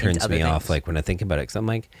name into turns other me off. things. Like when I think about it, because I'm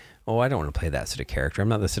like, oh, I don't want to play that sort of character. I'm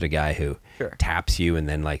not the sort of guy who Sure. taps you and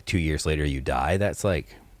then like 2 years later you die. That's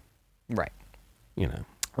like, Right. you know.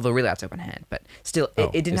 Although really that's open hand, but still, Oh,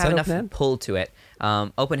 it didn't is have that enough open hand? pull to it.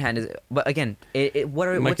 Open hand is, but again, Am I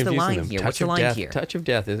what's the confusing line them? here? Touch What's the of line death. here? Touch of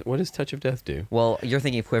death. What does touch of death do? Well, you're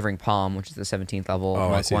thinking of Quivering Palm, which is the 17th level Oh,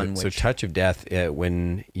 I monk see. one. So Which, touch of death,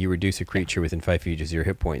 when you reduce a creature within 5 feet of 0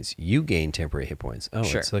 hit points, you gain temporary hit points. Oh,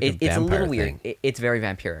 sure, it's like a it's vampire a little weird. thing. It's very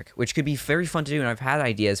vampiric, which could be very fun to do. And I've had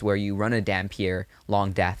ideas where you run a Dampier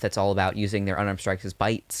Long Death that's all about using their unarmed strikes as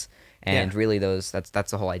bites. And Yeah. really, that's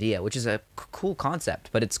the whole idea, which is a cool concept,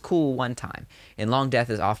 but it's cool one time. And Long Death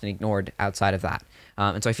is often ignored outside of that,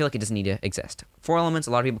 and so I feel like it doesn't need to exist. 4 elements, a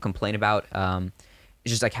lot of people complain about, is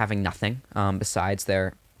just like having nothing besides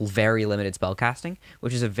their very limited spell casting,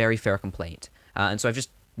 which is a very fair complaint. And so I've just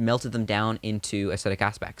melted them down into aesthetic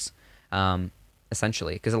aspects,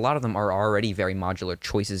 essentially, because a lot of them are already very modular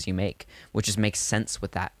choices you make, which just makes sense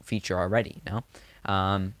with that feature already. You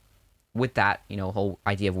know. With that, whole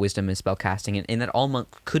idea of wisdom and spell casting, and that all monk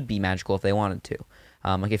could be magical if they wanted to.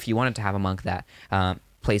 Like if you wanted to have a monk that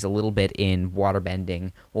plays a little bit in water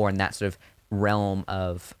bending or in that sort of realm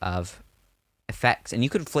of effects, and you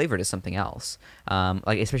could flavor it as something else.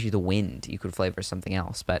 Like especially the wind, you could flavor as something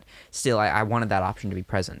else. But still, I wanted that option to be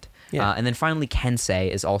present. Yeah. And then finally, Kensei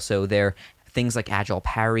is also there. Things like agile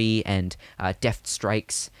parry and deft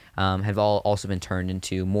strikes have all also been turned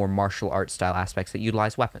into more martial arts style aspects that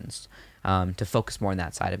utilize weapons to focus more on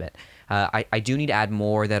that side of it. I do need to add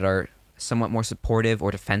more that are somewhat more supportive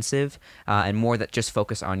or defensive and more that just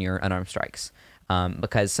focus on your unarmed strikes.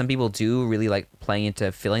 Because some people do really like playing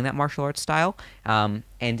into filling that martial arts style,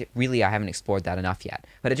 and really I haven't explored that enough yet.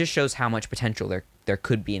 But it just shows how much potential there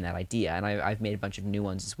could be in that idea, and I've made a bunch of new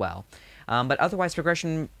ones as well. But otherwise,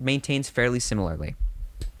 progression maintains fairly similarly.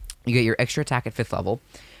 You get your extra attack at 5th level.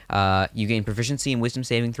 You gain proficiency in wisdom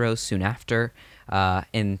saving throws soon after.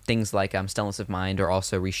 And things like Stillness of Mind are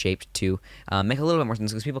also reshaped to make a little bit more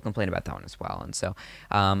sense because people complain about that one as well. And so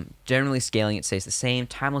generally scaling it stays the same.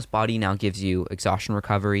 Timeless Body now gives you exhaustion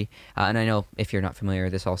recovery. And I know if you're not familiar,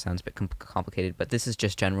 this all sounds a bit complicated, but this is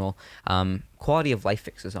just general quality of life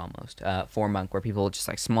fixes almost for Monk, where people just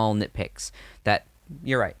like small nitpicks that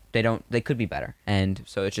you're right. They could be better. And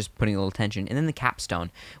so it's just putting a little tension. And then the capstone,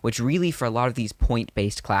 which really for a lot of these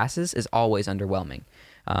point-based classes is always underwhelming.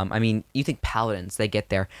 I mean, you think paladins, they get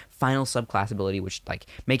their final subclass ability, which like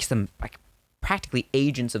makes them like practically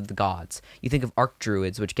agents of the gods. You think of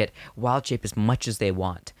archdruids, which get wild shape as much as they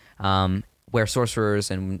want, where sorcerers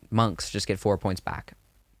and monks just get 4 points back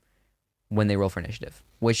when they roll for initiative,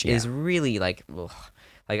 which is really like, ugh.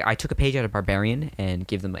 Like I took a page out of Barbarian and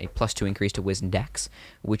give them a +2 increase to Wisdom Dex,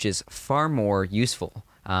 which is far more useful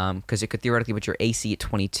because it could theoretically put your AC at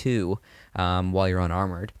 22 while you're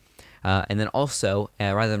unarmored. And then also,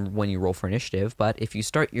 rather than when you roll for initiative, but if you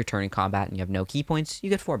start your turn in combat and you have no key points, you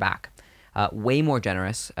get 4 back. Way more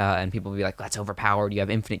generous, and people will be like, that's overpowered, you have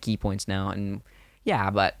infinite key points now. And yeah,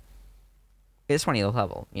 but it's 20th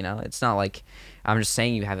level. You know, it's not like I'm just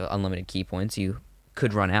saying you have unlimited key points. You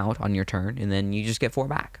could run out on your turn, and then you just get 4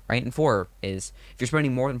 back, right? And 4 is if you're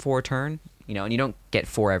spending more than 4 a turn, you know, and you don't get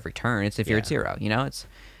 4 every turn. It's if you're at 0. You know,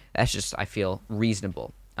 that's just, I feel,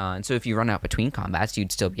 reasonable. And so if you run out between combats,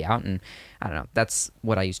 you'd still be out, and I don't know. That's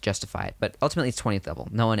what I use to justify it. But ultimately, it's 20th level.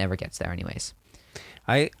 No one ever gets there, anyways.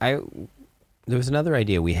 There was another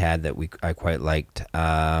idea we had that I quite liked.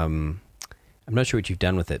 I'm not sure what you've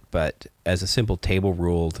done with it, but as a simple table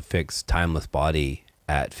rule to fix Timeless Body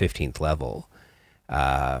at 15th level,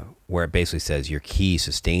 where it basically says your ki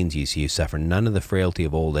sustains you, so you suffer none of the frailty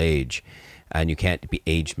of old age, and you can't be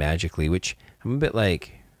aged magically, which I'm a bit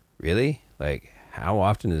like, really? Like, how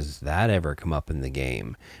often does that ever come up in the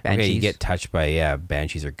game? Banshees. Okay, you get touched by,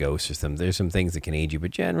 banshees or ghosts or something. There's some things that can age you,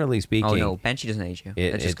 but generally speaking... Oh, no, Banshee doesn't age you.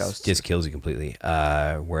 It just ghosts. Just kills you completely,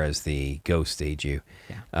 whereas the ghosts age you.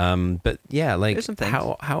 Yeah. But, yeah, like, There's some things.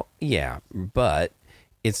 but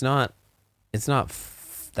it's not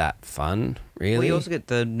that fun, really. Well, you also get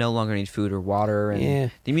the no longer need food or water,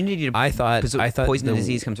 and the immunity to poison and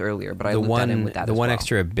disease comes earlier, but I looked that in with that the as one well.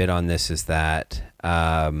 extra bit on this is that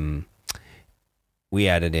we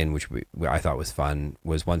added in, which I thought was fun,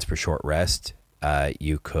 was once per short rest,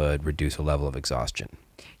 you could reduce a level of exhaustion.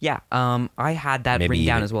 Yeah, I had that written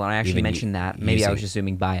down as well, and I actually mentioned that. Maybe I was just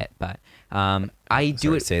zooming by it, but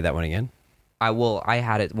Say that one again. I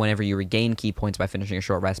had it whenever you regain key points by finishing a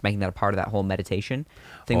short rest, making that a part of that whole meditation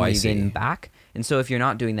thing where you gain them back. And so if you're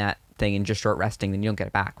not doing that thing and just short resting, then you don't get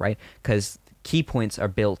it back, right? Because key points are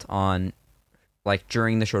built on, like,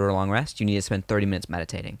 during the short or long rest, you need to spend 30 minutes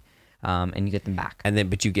meditating, and you get them back. And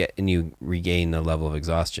then, you regain the level of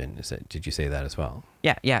exhaustion. Did you say that as well?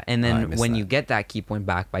 Yeah. And then when you get that key point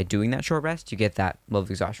back by doing that short rest, you get that level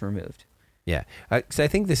of exhaustion removed. Yeah, so I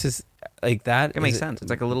think this is like that. It makes sense. It's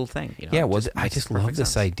like a little thing. You know? Yeah, well, I just love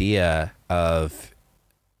this idea of.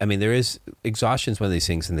 I mean, there is exhaustion is one of these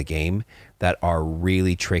things in the game that are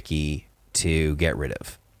really tricky to get rid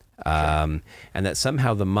of, and that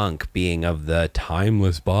somehow the monk, being of the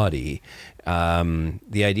timeless body,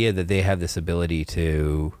 the idea that they have this ability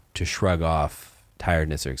to shrug off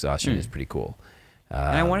tiredness or exhaustion is pretty cool.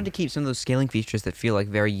 And I wanted to keep some of those scaling features that feel like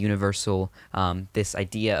very universal, this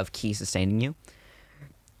idea of ki sustaining you,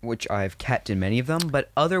 which I've kept in many of them, but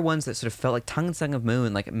other ones that sort of felt like tongue and song of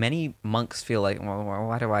moon, like many monks feel like, well,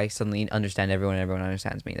 why do I suddenly understand everyone and everyone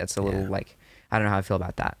understands me? That's a little like, I don't know how I feel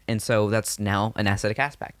about that. And so that's now an aesthetic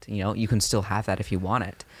aspect. You know, you can still have that if you want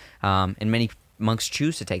it. And many monks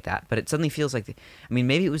choose to take that, but it suddenly feels like,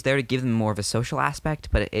 maybe it was there to give them more of a social aspect,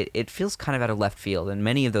 but it feels kind of out of left field, and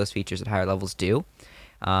many of those features at higher levels do.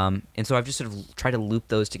 And so I've just sort of tried to loop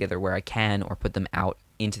those together where I can, or put them out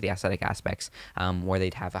into the aesthetic aspects, where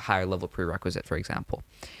they'd have a higher level prerequisite, for example.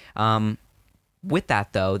 With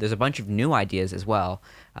that, though, there's a bunch of new ideas as well,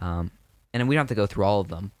 and we don't have to go through all of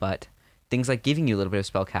them, but things like giving you a little bit of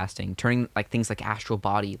spell casting, turning like things like astral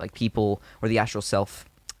body, like people, or the astral self,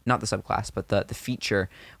 not the subclass, but the feature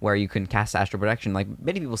where you can cast astral projection. Like,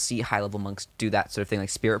 many people see high-level monks do that sort of thing, like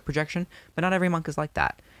spirit projection, but not every monk is like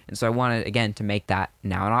that. And so I wanted, again, to make that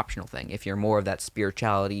now an optional thing. If you're more of that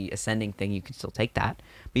spirituality ascending thing, you can still take that,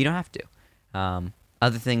 but you don't have to.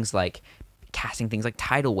 Other things like casting things like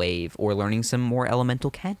Tidal Wave, or learning some more elemental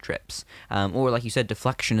cantrips, or like you said,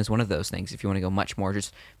 deflection is one of those things. If you want to go much more,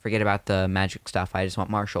 just forget about the magic stuff, I just want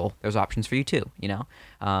martial, there's options for you too, you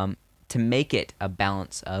know? To make it a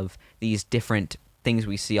balance of these different things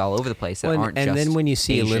we see all over the place that aren't just and then when you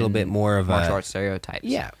see Asian a little bit more of martial arts stereotypes.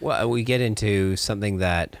 Yeah, well, we get into something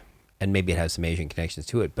that, and maybe it has some Asian connections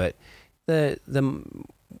to it, but the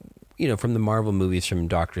you know, from the Marvel movies, from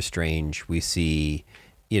Doctor Strange, we see,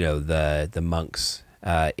 you know, the monks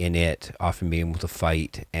in it often being able to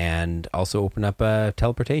fight and also open up a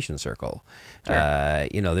teleportation circle. Sure.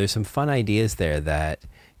 You know, there's some fun ideas there that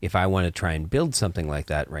if I want to try and build something like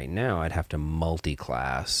that right now, I'd have to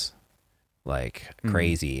multi-class like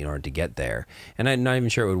crazy in order to get there. And I'm not even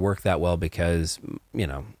sure it would work that well because, you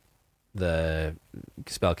know, the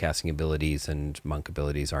spellcasting abilities and monk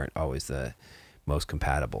abilities aren't always the most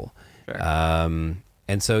compatible. Sure.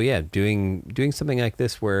 And so, yeah, doing something like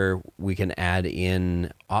this where we can add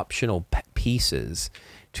in optional pieces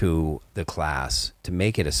to the class to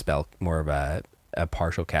make it a spell, more of a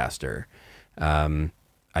partial caster,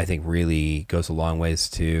 I think really goes a long ways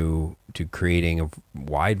to creating a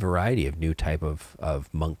wide variety of new type of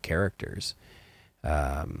monk characters.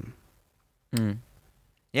 Yeah,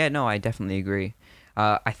 no, I definitely agree.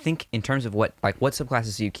 I think in terms of what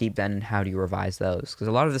subclasses do you keep then, and how do you revise those? Because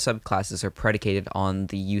a lot of the subclasses are predicated on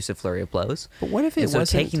the use of Flurry of Blows. But what if it and so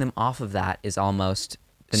wasn't? taking them off of that is almost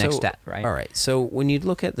the next step, right? All right. So when you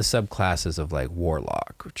look at the subclasses of like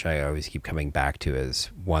Warlock, which I always keep coming back to as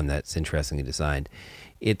one that's interestingly designed,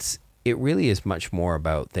 it really is much more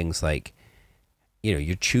about things like, you know,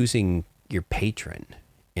 you're choosing your patron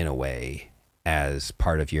in a way as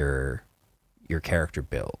part of your character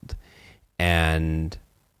build. And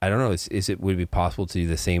I don't know, would it be possible to do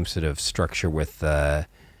the same sort of structure with the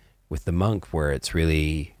monk, where it's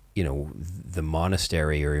really, you know, the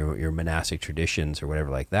monastery or your monastic traditions or whatever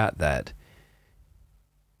like that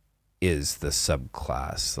is the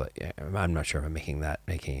subclass? Like, I'm not sure if I'm making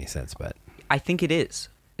any sense, but I think it is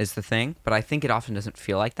the thing, but I think it often doesn't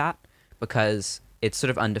feel like that because it's sort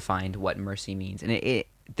of undefined what mercy means, and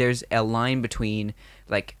there's a line between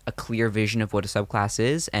like a clear vision of what a subclass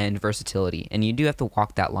is and versatility, and you do have to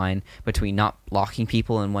walk that line between not locking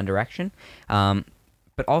people in one direction,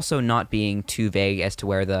 but also not being too vague as to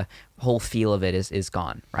where the whole feel of it is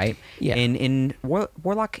gone, right? Yeah.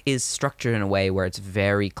 Warlock is structured in a way where it's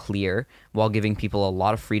very clear while giving people a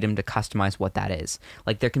lot of freedom to customize what that is.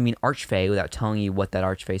 Like there can be an Archfey without telling you what that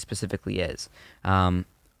Archfey specifically is.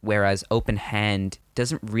 Whereas Open Hand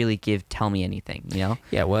doesn't really tell me anything, you know?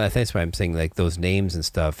 Yeah, well, I think that's why I'm saying like those names and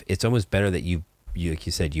stuff, it's almost better that you like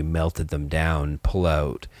you said, you melted them down, pull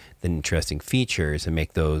out the interesting features and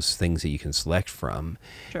make those things that you can select from.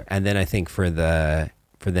 Sure. And then I think for the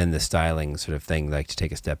styling sort of thing, like to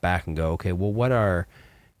take a step back and go, okay, well, what are,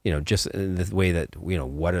 you know, just in the way that, you know,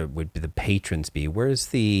 would the patrons be? Where's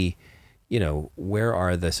the, you know, where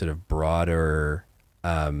are the sort of broader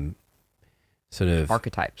sort of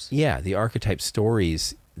archetypes? Yeah, the archetype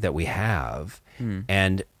stories that we have.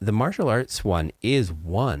 And the martial arts one is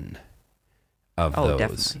one of those.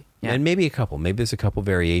 Definitely. Yeah. And maybe a couple. Maybe there's a couple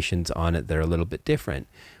variations on it that are a little bit different.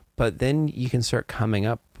 But then you can start coming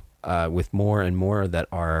up with more and more that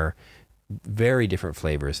are very different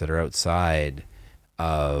flavors that are outside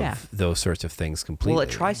of those sorts of things completely. Well, it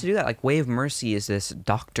tries to do that. Like Way of Mercy is this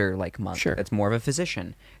doctor-like monk that's more of a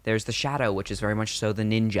physician. There's the Shadow, which is very much so the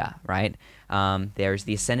ninja, right? There's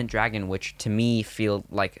the Ascendant Dragon, which to me feel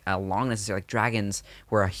like like dragons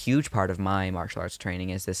were a huge part of my martial arts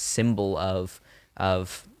training as this symbol of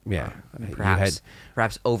perhaps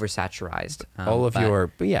oversaturized. All of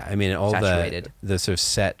all saturated. the sort of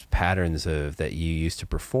set patterns that you used to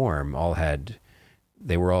perform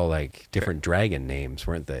they were all like different dragon names,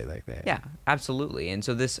 weren't they? Like that. Yeah, absolutely. And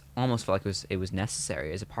so this almost felt like it was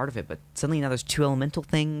necessary as a part of it, but suddenly now there's two elemental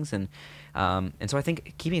things, and so I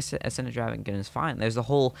think keeping Ascendant Dragon is fine. There's the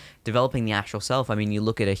whole developing the astral self. I mean, you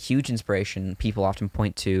look at a huge inspiration. People often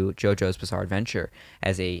point to JoJo's Bizarre Adventure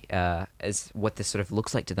as what this sort of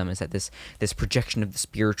looks like to them, is that this projection of the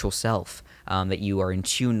spiritual self, that you are in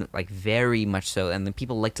tune, like very much so, and then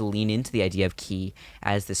people like to lean into the idea of ki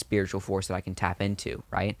as the spiritual force that I can tap into,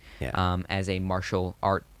 right? Yeah. As a martial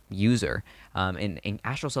art user, and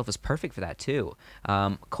Astral Self is perfect for that too.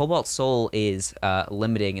 Cobalt Soul is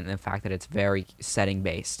limiting in the fact that it's very setting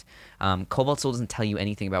based. Cobalt Soul doesn't tell you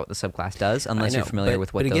anything about what the subclass does unless you're familiar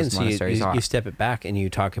with what those monasteries are. You step it back and you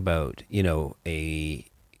talk about, you know,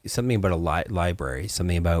 something about a library,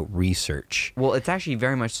 something about research. Well, it's actually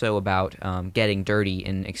very much so about getting dirty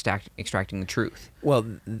and extracting the truth. Well,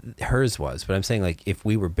 hers was, but I'm saying like if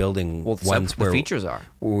we were building ones where the features are,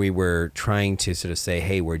 where we were trying to sort of say,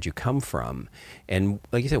 hey, where'd you come from? And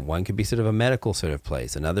like you said, one could be sort of a medical sort of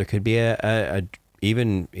place, another could be a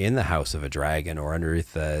even in the house of a dragon or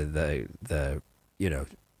underneath the you know,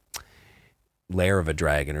 lair of a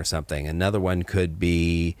dragon or something. Another one could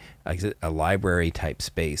be a library type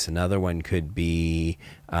space. Another one could be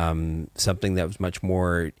something that was much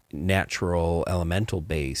more natural, elemental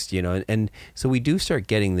based, you know. And so we do start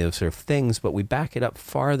getting those sort of things, but we back it up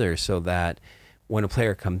farther so that when a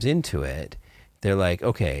player comes into it, they're like,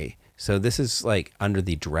 okay, so this is like under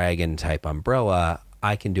the dragon type umbrella.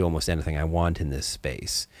 I can do almost anything I want in this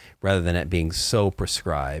space, rather than it being so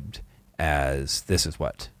prescribed as this is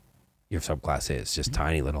what your subclass is, just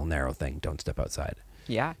tiny little narrow thing. Don't step outside.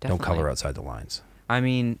 Yeah, definitely. Don't color outside the lines. I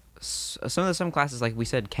mean, some of the subclasses, like we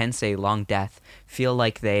said, Kensei, Long Death, feel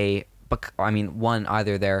like one,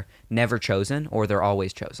 either they're never chosen or they're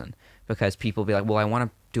always chosen, because people be like, well, I want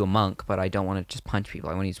to do a monk, but I don't want to just punch people.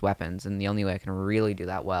 I want to use weapons, and the only way I can really do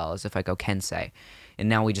that well is if I go Kensei. And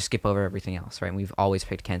now we just skip over everything else, right? And we've always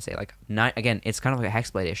picked Kensei. Like, again, it's kind of like a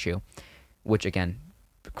Hexblade issue, which again,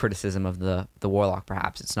 criticism of the Warlock,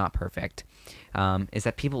 perhaps it's not perfect, is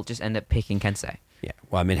that people just end up picking Kensei. Yeah,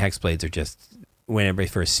 well, I mean, Hexblades are just, when everybody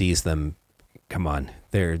first sees them, come on,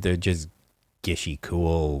 they're just gishy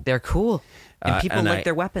cool. They're cool, and people like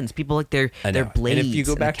their weapons. People like their blades. And if you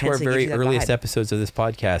go back to our very earliest episodes of this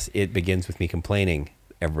podcast, it begins with me complaining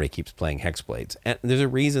everybody keeps playing Hexblades. And there's a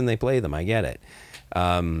reason they play them. I get it.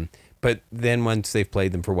 But then once they've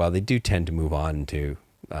played them for a while, they do tend to move on to,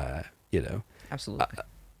 Absolutely.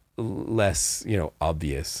 less,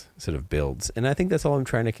 obvious sort of builds. And I think that's all I'm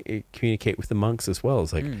trying to communicate with the monks as well.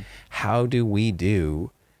 Is like, how do we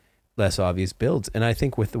do less obvious builds? And I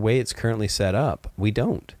think with the way it's currently set up, we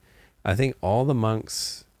don't. I think all the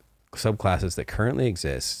monks subclasses that currently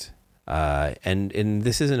exist, and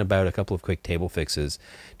this isn't about a couple of quick table fixes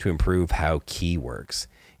to improve how key works.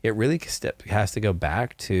 It really has to go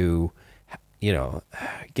back to,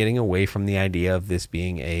 getting away from the idea of this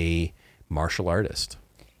being a martial artist.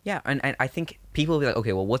 Yeah, and I think people will be like,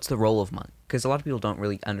 okay, well, what's the role of monk? Because a lot of people don't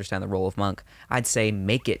really understand the role of monk. I'd say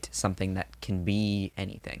make it something that can be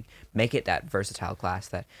anything. Make it that versatile class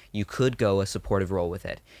that you could go a supportive role with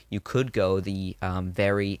it. You could go the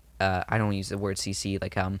very, I don't use the word CC,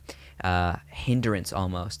 like hindrance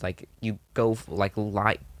almost. Like you go like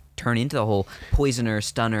turn into the whole poisoner,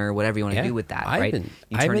 stunner, whatever you want to do with that, right?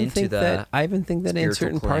 I even think that in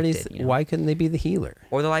certain parties, why couldn't they be the healer?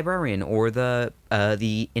 Or the librarian, or the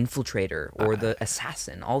infiltrator, or the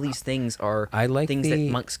assassin. All these things are things that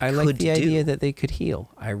monks could do. I like the idea that they could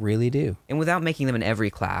heal. I really do. And without making them in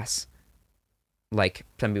every class, like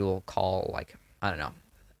some people call, like, I don't know.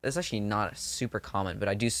 It's actually not super common, but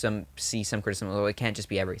I do see some criticism. Although it can't just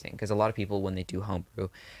be everything, because a lot of people, when they do homebrew,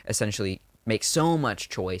 essentially make so much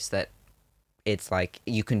choice that it's like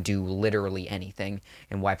you can do literally anything,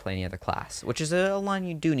 and why play any other class, which is a line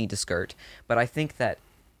you do need to skirt. But I think that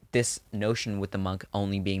this notion with the monk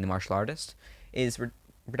only being the martial artist is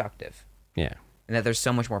reductive. Yeah. And that there's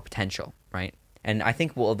so much more potential, right? And I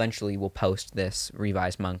think we'll post this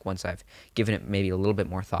revised monk once I've given it maybe a little bit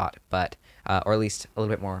more thought, but or at least a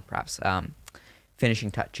little bit more perhaps finishing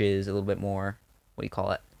touches, a little bit more, what do you call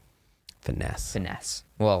it? Finesse.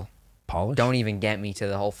 Well, polish. Don't even get me to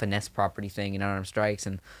the whole finesse property thing in Unarmed Strikes,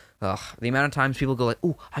 and the amount of times people go like,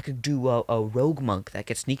 "Oh, I could do a rogue monk that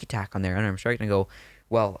gets sneak attack on their Unarmed Strike," and I go,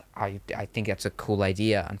 "Well, I think that's a cool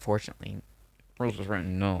idea. Unfortunately, rules is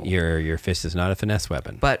written no. Your fist is not a finesse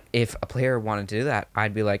weapon." But if a player wanted to do that,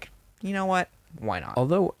 I'd be like, you know what? Why not?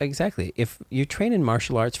 Although, exactly, if you train in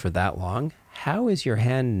martial arts for that long, how is your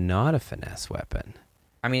hand not a finesse weapon?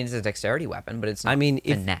 I mean, it's a dexterity weapon, but it's not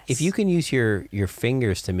finesse. If you can use your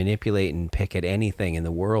fingers to manipulate and pick at anything in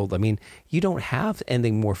the world, I mean, you don't have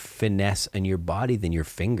anything more finesse in your body than your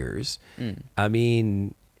fingers. I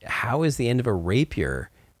mean, how is the end of a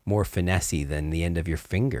rapier more finessey than the end of your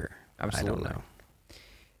finger? Absolutely. I don't know.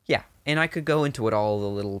 Yeah, and I could go into it all the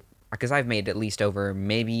little, because I've made at least over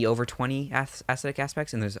 20 aesthetic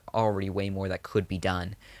aspects, and there's already way more that could be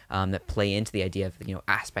done that play into the idea of,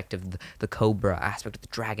 aspect of the cobra, aspect of the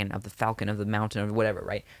dragon, of the falcon, of the mountain, of whatever,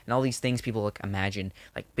 right? And all these things people like imagine,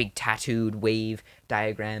 like big tattooed wave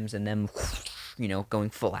diagrams and them, going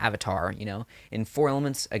full Avatar, In Four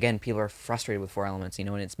Elements, again, people are frustrated with Four Elements, and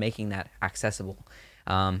it's making that accessible.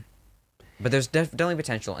 But there's definitely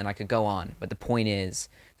potential, and I could go on. But the point is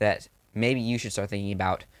that maybe you should start thinking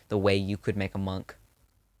about the way you could make a monk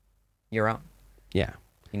your own. Yeah.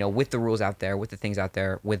 With the rules out there, with the things out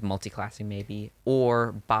there, with multi-classing maybe,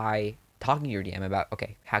 or by talking to your DM about,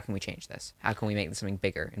 okay, how can we change this? How can we make this something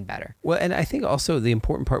bigger and better? Well, and I think also the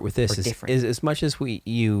important part with this is as much as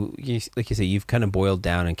you like you say, you've kind of boiled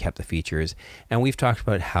down and kept the features, and we've talked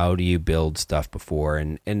about how do you build stuff before,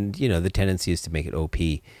 and the tendency is to make it OP.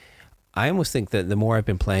 I almost think that the more I've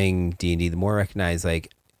been playing D&D, the more I recognize,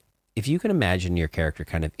 like, if you can imagine your character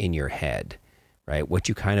kind of in your head, right, what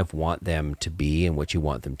you kind of want them to be and what you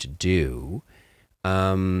want them to do,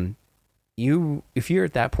 if you're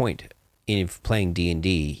at that point in playing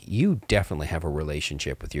D&D, you definitely have a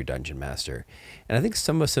relationship with your dungeon master. And I think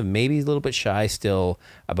some of us are maybe a little bit shy still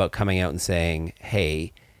about coming out and saying,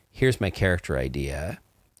 hey, here's my character idea.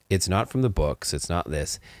 It's not from the books. It's not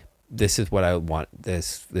this. This is what I want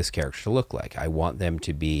this character to look like. I want them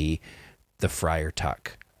to be the Friar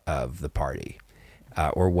Tuck of the party,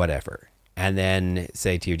 or whatever. And then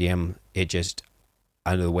say to your DM, it just,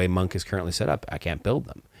 under the way Monk is currently set up, I can't build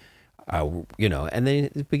them. And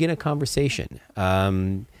then begin a conversation.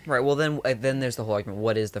 Right. Well, then there's the whole argument.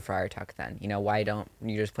 What is the Friar Tuck then? Why don't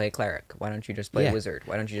you just play a cleric? Why don't you just play a wizard?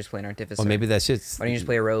 Why don't you just play an artificer? Well, maybe that's just. Why don't you just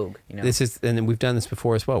play a rogue? This is, and we've done this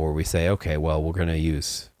before as well, where we say, okay, well, we're going to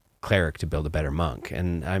use cleric to build a better monk,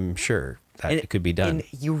 and I'm sure that it could be done.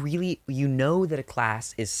 And you know that a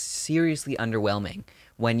class is seriously underwhelming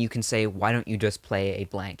when you can say, why don't you just play a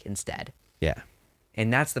blank instead? Yeah.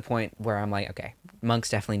 And that's the point where I'm like, okay, monks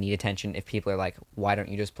definitely need attention if people are like, why don't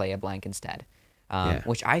you just play a blank instead?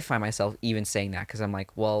 Which I find myself even saying that, because I'm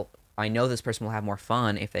like, well, I know this person will have more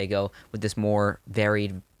fun if they go with this more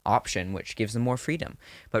varied option, which gives them more freedom.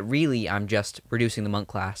 But really, I'm just reducing the monk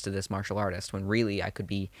class to this martial artist when really I could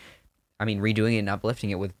be, redoing it and uplifting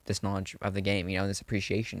it with this knowledge of the game, and this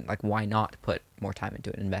appreciation. Like, why not put more time into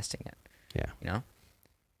it, investing it? Yeah.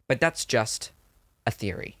 But that's just a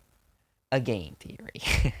theory, a game theory.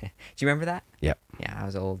 Do you remember that? Yep. Yeah, I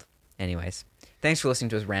was old. Anyways, thanks for listening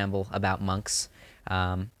to us ramble about monks.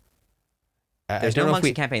 There's no monks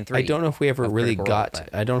in campaign 3. I don't know if we ever really got.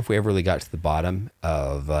 I don't know if we ever really got to the bottom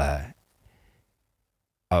of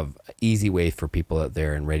easy way for people out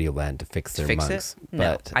there in Radioland to fix their monks. It?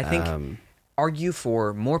 But no, I think argue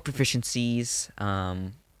for more proficiencies,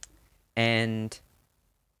 and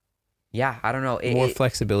yeah, I don't know, more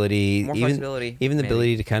flexibility. More flexibility. Even the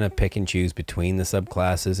ability to kind of pick and choose between the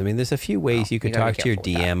subclasses. I mean, there's a few ways you could talk to your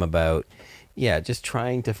DM about. Yeah, just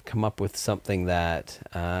trying to come up with something that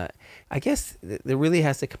I guess there really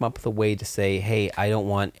has to come up with a way to say, hey, I don't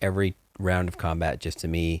want every round of combat just to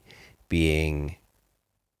me being,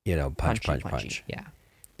 punch. Yeah.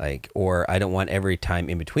 Or I don't want every time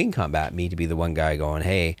in between combat me to be the one guy going,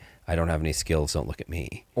 hey, I don't have any skills, don't look at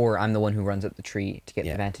me. Or I'm the one who runs up the tree to get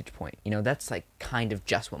the vantage point. That's kind of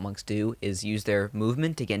just what monks do, is use their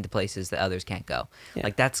movement to get into places that others can't go. Yeah.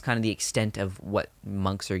 That's kind of the extent of what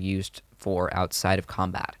monks are used for outside of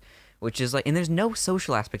combat, which is and there's no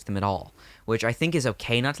social aspect to them at all, which I think is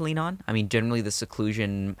okay not to lean on. Generally the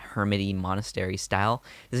seclusion, hermity, monastery style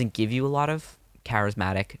doesn't give you a lot of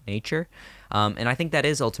charismatic nature. And I think that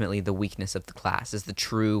is ultimately the weakness of the class, is the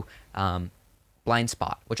true blind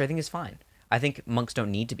spot, which I think is fine. I think monks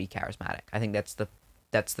don't need to be charismatic. I think that's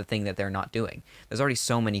the thing that they're not doing. There's already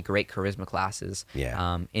so many great charisma classes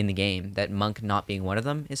in the game that monk not being one of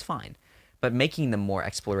them is fine. But making them more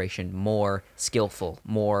exploration, more skillful,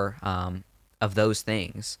 more of those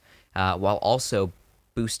things, while also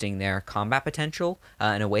boosting their combat potential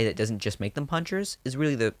in a way that doesn't just make them punchers, is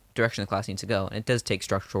really the direction the class needs to go. And it does take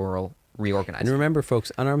structural reorganizing. And remember,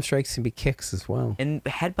 folks, unarmed strikes can be kicks as well. And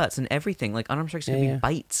headbutts and everything. Unarmed strikes could be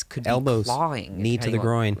bites, could elbows, be clawing. Knee to the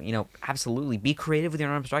groin. Absolutely. Be creative with your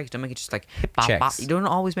unarmed strikes. Don't make it just hip bop, checks. bop. You don't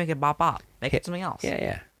always make it bop, bop. Make it something else.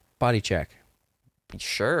 Yeah. Body check.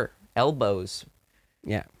 Sure. Elbows.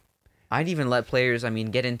 Yeah. I'd even let players,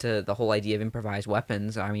 get into the whole idea of improvised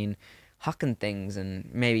weapons. Hucking things, and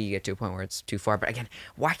maybe you get to a point where it's too far. But again,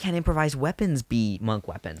 why can't improvised weapons be monk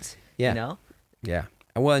weapons? Yeah. Yeah.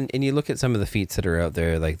 Well, and you look at some of the feats that are out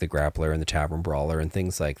there, like the grappler and the tavern brawler and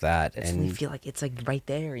things like that. And you feel like it's right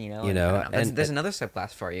there, And there's another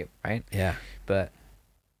subclass for you, right? Yeah. But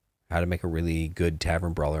how to make a really good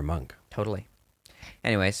tavern brawler monk. Totally.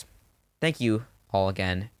 Anyways, thank you all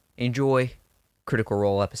again. Enjoy Critical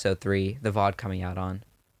Role episode 3, the VOD coming out on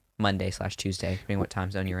Monday/Tuesday, depending what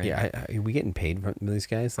time zone you're in. Yeah, are we getting paid from these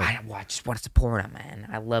guys? I just want to support them, man.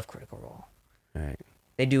 I love Critical Role. All right.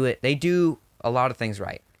 They do a lot of things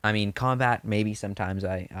right. Combat, maybe sometimes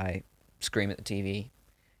I scream at the TV.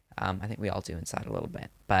 I think we all do inside a little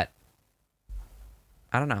bit. But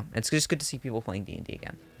I don't know. It's just good to see people playing D&D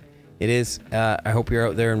again. It is. I hope you're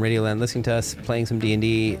out there in Radioland listening to us, playing some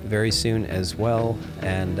D&D very soon as well.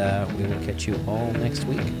 And we will catch you all next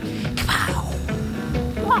week.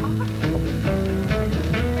 Wow.